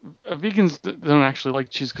 Vegans don't actually like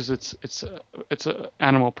cheese because it's an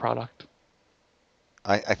animal product.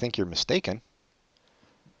 I think you're mistaken.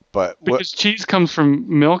 But because cheese comes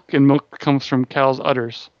from milk and milk comes from cows'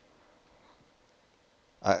 udders.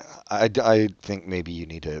 I think maybe you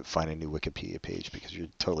need to find a new Wikipedia page because you're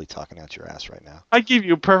totally talking out your ass right now. I gave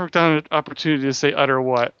you a perfect opportunity to say utter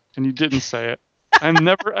what, and you didn't say it. I'm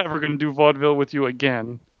never ever going to do vaudeville with you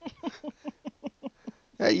again.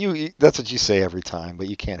 That's what you say every time, but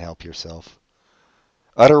you can't help yourself.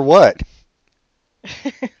 Utter what?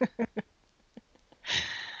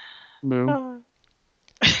 Moo.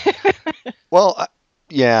 Well,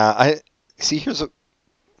 yeah. I see.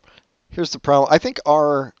 Here's the problem. I think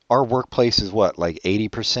our workplace is what, like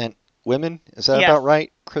 80% women? Is that about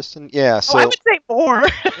right, Kristen? Yeah. So I would say more.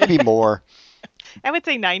 Maybe more. I would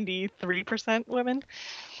say 93% women.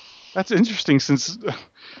 That's interesting, since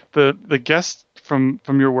the guests from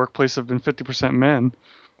your workplace have been 50% men.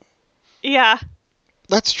 Yeah.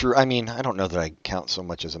 That's true. I mean, I don't know that I count so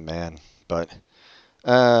much as a man, but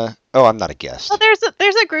I'm not a guest. Well, there's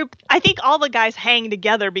a group. I think all the guys hang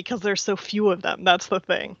together because there's so few of them. That's the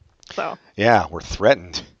thing. So. Yeah, we're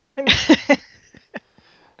threatened.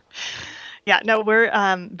 Yeah, no, we're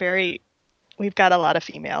we've got a lot of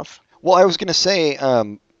females. Well, I was going to say,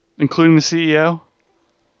 including the CEO?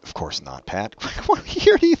 Of course not, Pat. What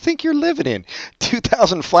year do you think you're living in?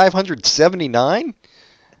 2579?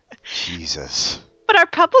 Jesus. But our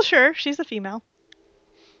publisher, she's a female.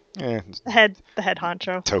 Yeah. The head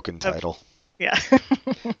honcho. Token title. Yeah.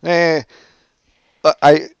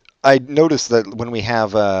 I noticed that when we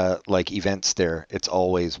have like events there, it's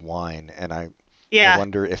always wine, and I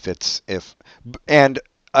wonder if and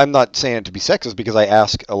I'm not saying it to be sexist because I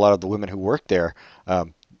ask a lot of the women who work there.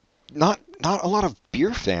 Not a lot of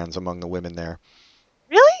beer fans among the women there.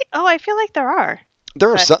 Really? Oh, I feel like there are.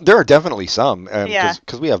 There are definitely some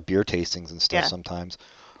because we have beer tastings and stuff sometimes.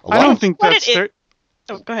 I don't think that's.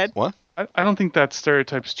 Oh, go ahead. What? I don't think that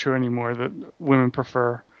stereotype's true anymore. That women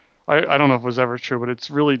prefer. I don't know if it was ever true, but it's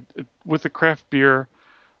really with the craft beer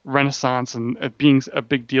renaissance and it being a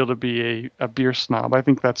big deal to be a beer snob. I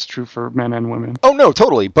think that's true for men and women. Oh no,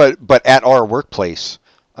 totally. But at our workplace.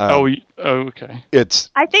 Okay.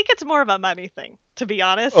 I think it's more of a money thing, to be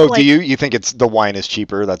honest. Oh, do you? You think it's the wine is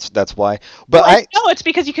cheaper? That's why. But no, it's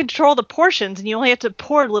because you control the portions and you only have to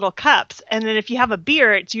pour little cups. And then if you have a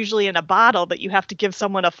beer, it's usually in a bottle, but you have to give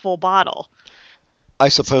someone a full bottle. I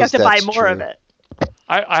So suppose you have to buy that's more true. of it.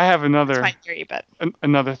 I have That's another my theory, but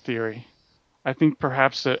another theory. I think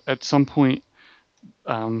perhaps at some point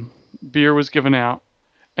beer was given out,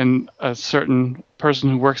 and a certain person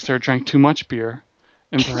who works there drank too much beer,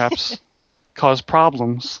 and perhaps caused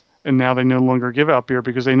problems. And now they no longer give out beer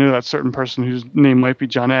because they know that certain person whose name might be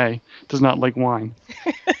John A. does not like wine.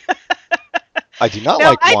 I do not no,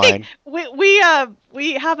 like I wine. think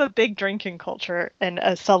we have a big drinking culture and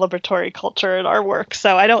a celebratory culture in our work,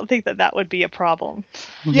 so I don't think that would be a problem.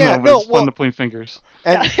 Yeah, but no, it's fun well- to point fingers.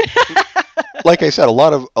 And like I said, a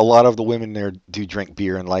lot of the women there do drink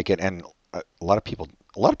beer and like it, and a lot of people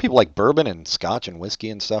like bourbon and scotch and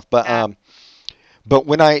whiskey and stuff. But Yeah. but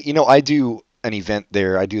when I do an event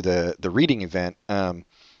there, I do the reading event,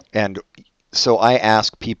 and so I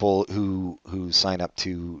ask people who sign up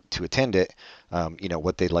to attend it,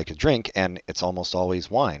 what they'd like to drink, and it's almost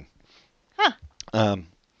always wine. Huh.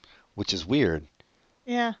 Which is weird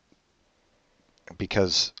Yeah.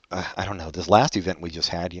 because I don't know. This last event we just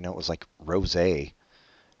had, it was like rosé,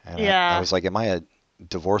 and Yeah. I was like, am I a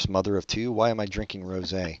divorced mother of two? Why am I drinking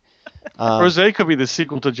rosé? Rosé could be the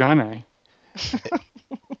sequel to John A.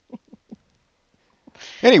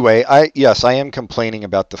 Anyway, I am complaining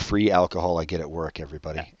about the free alcohol I get at work,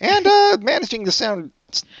 everybody, and managing to sound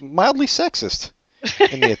mildly sexist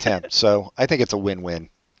in the attempt. So I think it's a win-win.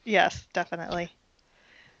 Yes, definitely.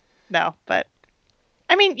 No, but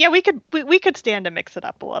I mean, yeah, we could stand to mix it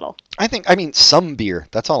up a little. I mean, some beer.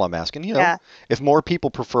 That's all I'm asking. Yeah. If more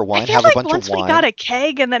people prefer I wine, feel have like a bunch once of wine. we got a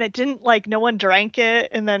keg and then it didn't no one drank it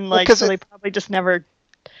and then 'cause so they probably just never.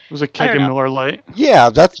 It was a keg don't of know. Miller Lite. Yeah,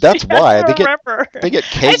 that's why I they get remember. I kegs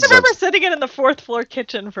just remember of. sitting in the fourth floor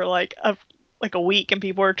kitchen for like a week and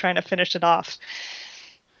people were trying to finish it off.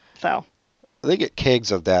 So. They get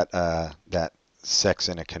kegs of that sex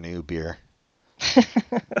in a canoe beer.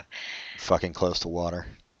 Fucking close to water.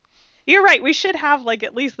 You're right. We should have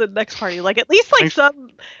at least the next party, at least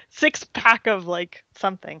some 6-pack of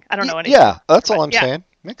something. I don't know anything. Yeah, that's all I'm Yeah. saying.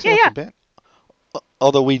 Mix it Yeah, up yeah. a bit.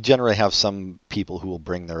 Although we generally have some people who will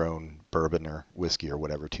bring their own bourbon or whiskey or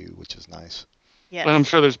whatever too, which is nice. Yes. And I'm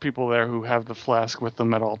sure there's people there who have the flask with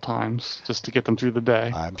them at all times just to get them through the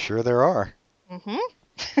day. I'm sure there are. Mhm.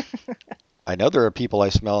 I know there are people I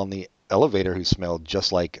smell in the elevator who smell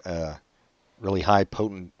just like really high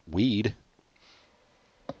potent weed.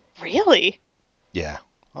 Really? Yeah.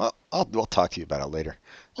 I'll talk to you about it later.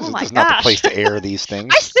 This Oh my is not the gosh. place to air these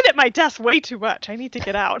things. I sit at my desk way too much. I need to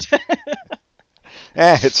get out.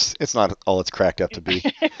 It's not all it's cracked up to be.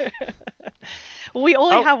 We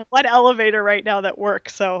only Oh. have one elevator right now that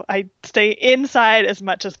works, so I stay inside as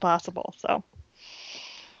much as possible. So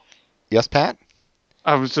Yes, Pat?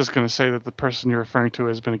 I was just going to say that the person you're referring to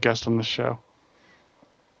has been a guest on the show.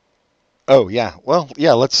 Oh yeah. Well,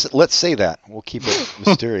 yeah. Let's say that. We'll keep it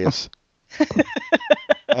mysterious.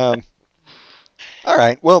 All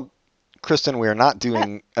right. Well, Kristen, we are not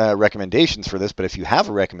doing recommendations for this, but if you have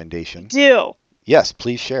a recommendation, do. yes,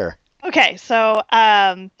 please share. Okay, so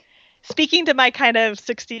speaking to my kind of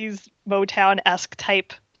 60s Motown-esque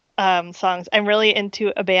type songs, I'm really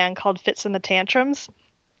into a band called Fitz and the Tantrums.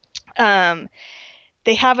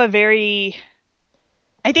 They have a very,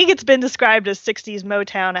 I think it's been described as 60s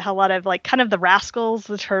Motown. It had a lot of kind of the Rascals,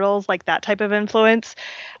 the Turtles, that type of influence.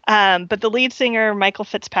 But the lead singer, Michael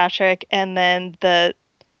Fitzpatrick, and then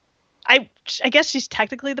I guess she's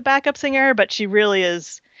technically the backup singer, but she really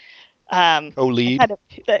is. Lead.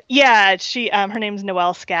 Yeah, she her name's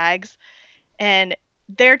Noelle Skaggs, and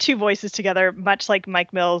their two voices together, much like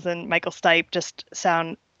Mike Mills and Michael Stipe, just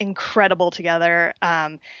sound incredible together.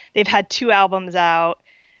 They've had 2 albums out.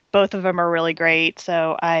 Both of them are really great,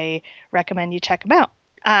 so I recommend you check them out.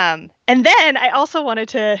 And then I also wanted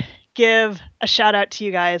to give a shout out to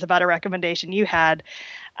you guys about a recommendation you had,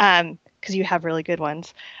 because you have really good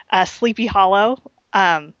ones. Sleepy Hollow.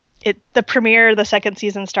 The premiere of the second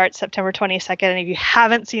season starts September 22nd, and if you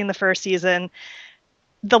haven't seen the first season,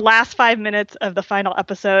 the last 5 minutes of the final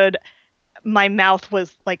episode, my mouth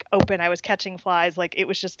was open. I was catching flies. It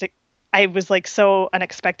was just, I was so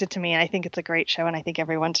unexpected to me, and I think it's a great show, and I think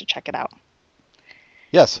everyone should check it out.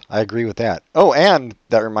 Yes, I agree with that. Oh, and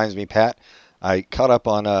that reminds me, Pat, I caught up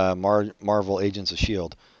on Marvel Agents of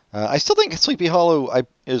S.H.I.E.L.D. I still think Sleepy Hollow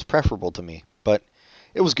is preferable to me, but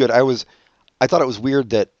it was good. I thought it was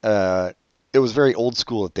weird that it was very old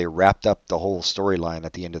school that they wrapped up the whole storyline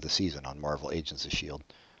at the end of the season on Marvel Agents of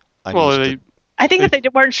S.H.I.E.L.D. I think that they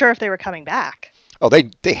weren't sure if they were coming back. Oh,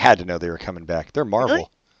 they had to know they were coming back. They're Marvel. Really?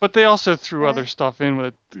 But they also threw other stuff in with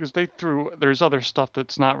it, because there's other stuff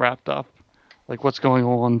that's not wrapped up. Like what's going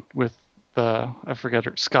on with I forget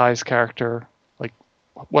her, Sky's character,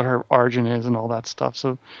 what her origin is and all that stuff.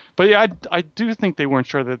 So, but yeah, I do think they weren't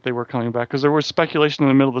sure that they were coming back because there was speculation in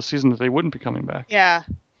the middle of the season that they wouldn't be coming back. Yeah.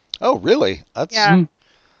 Oh, really? That's. Yeah.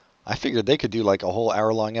 I figured they could do like a whole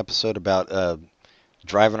hour-long episode about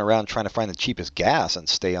driving around trying to find the cheapest gas and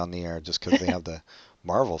stay on the air just because they have the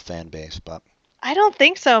Marvel fan base. But I don't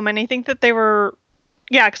think so. I mean, I think that they were,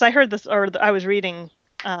 yeah, because I heard this, or I was reading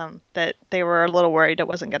that they were a little worried it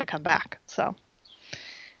wasn't going to come back. So.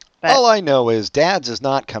 But, all I know is Dad's is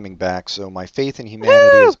not coming back, so my faith in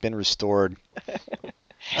humanity has been restored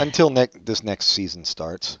until this next season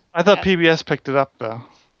starts. I thought PBS picked it up though.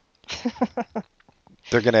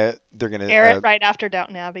 They're gonna air it right after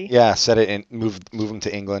Downton Abbey. Yeah, set it and move them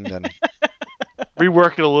to England and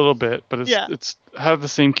rework it a little bit, but it's have the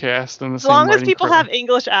same cast and the as same. As long as writing people crew. have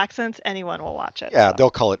English accents, anyone will watch it. Yeah, so.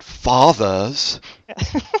 they'll call it Fathers.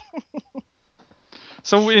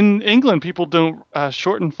 So in England, people don't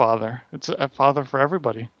shorten father. It's a father for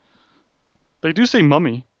everybody. They do say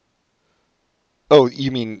mummy. Oh, you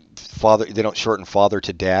mean father? They don't shorten father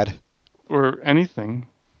to dad? Or anything.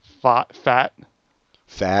 Fat.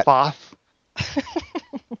 Foth.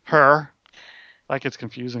 Her. That gets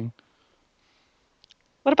confusing.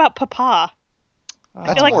 What about papa? That's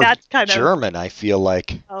I feel like more that's kind of German, I feel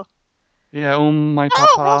like. Oh. Yeah, my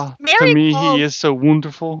papa. Well, Mary to me, calls- he is so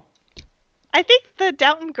wonderful. I think the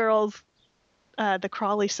Downton girls, the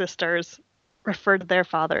Crawley sisters, refer to their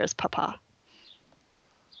father as papa.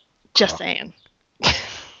 Just saying. Did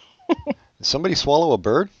somebody swallow a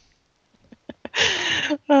bird?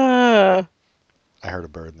 Uh, I heard a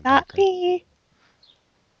bird in the not background. me.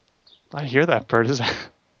 I hear that bird. Is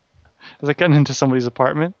that getting into somebody's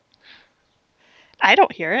apartment? I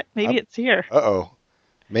don't hear it. Maybe it's here. Uh-oh.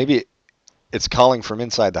 Maybe it's calling from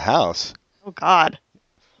inside the house. Oh, God.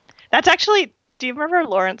 That's actually, do you remember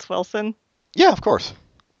Lawrence Wilson? Yeah, of course.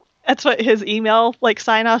 That's what his email,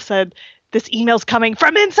 sign off said, this email's coming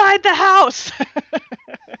from inside the house.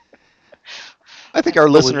 I think our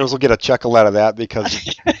listeners will get a chuckle out of that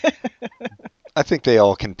because I think they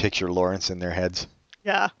all can picture Lawrence in their heads.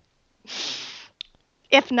 Yeah.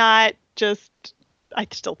 If not, I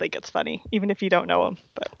still think it's funny, even if you don't know him.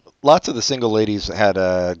 But Lots of the single ladies had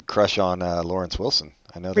a crush on Lawrence Wilson.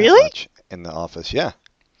 I know that Really? much in the office. Yeah.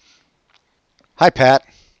 Hi, Pat.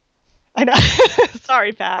 I know.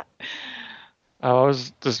 Sorry, Pat. Oh, I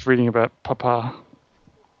was just reading about papa.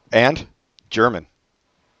 And German.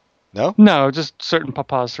 No? No, just certain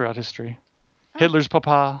papas throughout history. Hitler's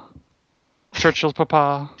papa. Churchill's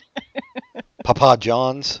papa. Papa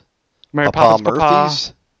John's. Mary Papa Poppins papa.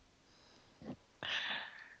 Murphy's.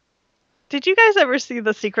 Did you guys ever see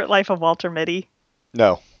The Secret Life of Walter Mitty?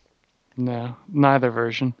 No. No, neither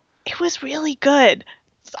version. It was really good.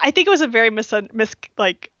 I think it was a very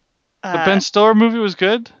The Ben Stiller movie was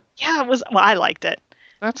good. Yeah, it was. Well, I liked it.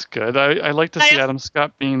 That's good. I like to see I- Adam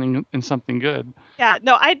Scott being in something good. Yeah,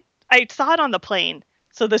 no, I saw it on the plane,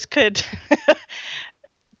 so this could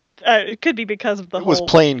it could be because of the It whole. was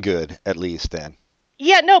plain good, at least then.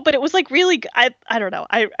 Yeah, no, but it was really. I don't know.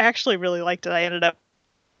 I actually really liked it. I ended up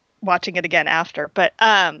watching it again after, but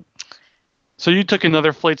So you took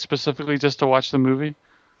another flight specifically just to watch the movie?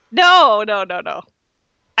 no.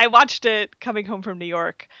 I watched it coming home from New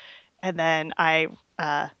York, and then I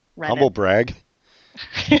rented. Humble brag.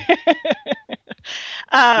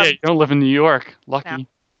 Yeah, you don't live in New York. Lucky.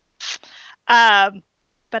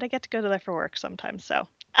 But I get to go to there for work sometimes. So,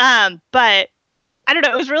 but I don't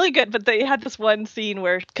know. It was really good. But they had this one scene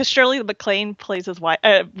where, because Shirley MacLaine plays his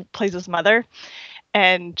mother,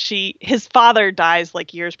 and his father dies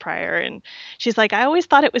years prior, and she's like, I always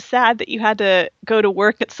thought it was sad that you had to go to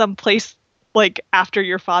work at some place after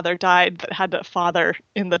your father died that had a father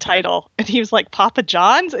in the title. And he was like, Papa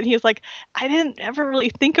John's? And he was like, I didn't ever really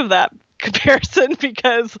think of that comparison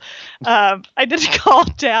because I didn't call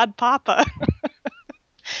Dad Papa.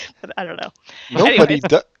 But I don't know. Nobody.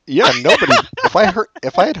 Anyways. Nobody. If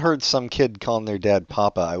I had heard some kid calling their dad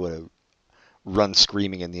Papa, I would have run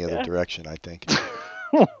screaming in the other direction. I think.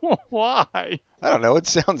 Why? I don't know. It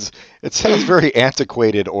sounds very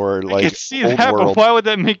antiquated or I could see old that, world. but why would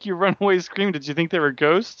that make you run away screaming? Did you think they were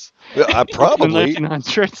ghosts? Probably. In the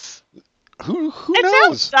 1900s? Who It knows?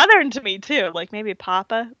 sounds Southern to me too. Maybe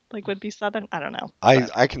Papa would be Southern. I don't know.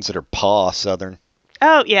 I consider Pa Southern.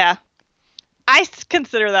 Oh yeah, I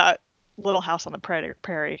consider that Little House on the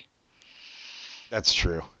Prairie. That's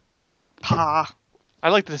true. Pa. I'd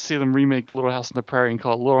like to see them remake Little House on the Prairie and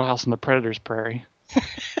call it Little House on the Predator's Prairie.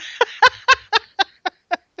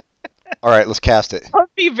 All right, let's cast it. That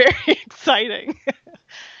would be very exciting.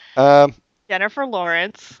 Jennifer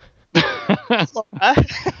Lawrence. Laura.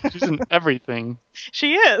 She's in everything.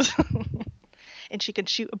 She is. and she can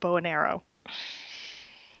shoot a bow and arrow.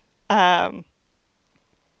 Um,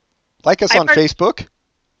 Like us I've on heard- Facebook.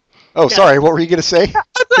 Oh, Yeah. sorry. What were you going to say? I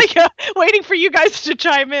was like waiting for you guys to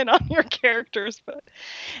chime in on your characters, but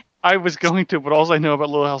I was going to, but all I know about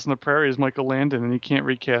Little House on the Prairie is Michael Landon, and you can't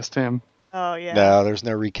recast him. oh yeah. No, there's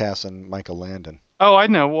no recast on Michael Landon. Oh, I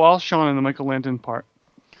know. Well, I'll Sean in the Michael Landon part.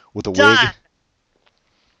 With the Done. wig.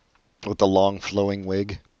 With the long flowing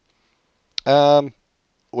wig.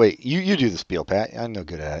 Wait, you do the spiel, Pat. I'm no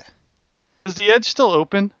good at it. Is the Edge still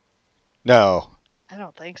open? No. I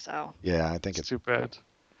don't think so. Yeah, I think It's it's too bad.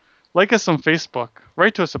 Like us on Facebook.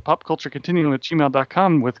 Write to us at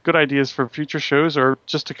popculturecontinuum@gmail.com with good ideas for future shows, or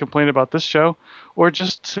just to complain about this show, or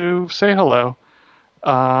just to say hello.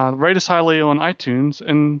 Write us highly on iTunes,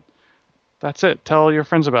 and that's it. Tell your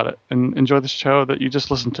friends about it, and enjoy the show that you just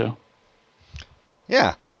listened to.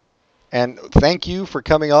 yeah. And thank you for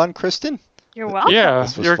coming on, Kristen. You're welcome. Yeah,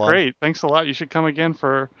 This was you're fun. great. Thanks a lot. You should come again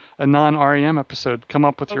for a non-REM episode. Come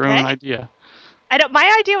up with your own Okay. idea.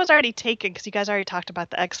 My idea was already taken because you guys already talked about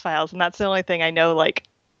the X-Files, and that's the only thing I know like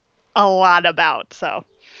a lot about. So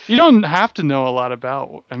You don't have to know a lot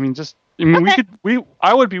about. I mean, Okay.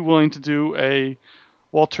 I would be willing to do a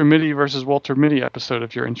Walter Mitty versus Walter Mitty episode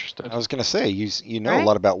if you're interested. I was going to say, you know a Right.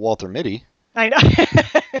 lot about Walter Mitty. I know.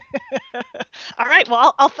 All right.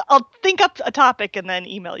 Well, I'll think up a topic and then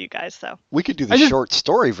email you guys. So We could do the I just- short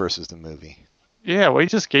story versus the movie. Yeah, well, he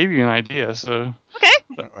just gave you an idea, so okay,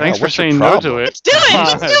 thanks for what's your saying no to problem? it. let's do it.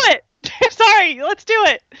 Let's do it. Sorry, let's do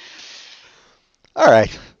it. All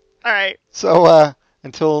right. All right. So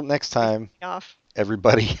until next time, Off.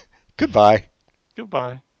 everybody, goodbye.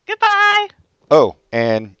 Goodbye. Goodbye. Oh,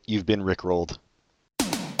 and you've been rickrolled.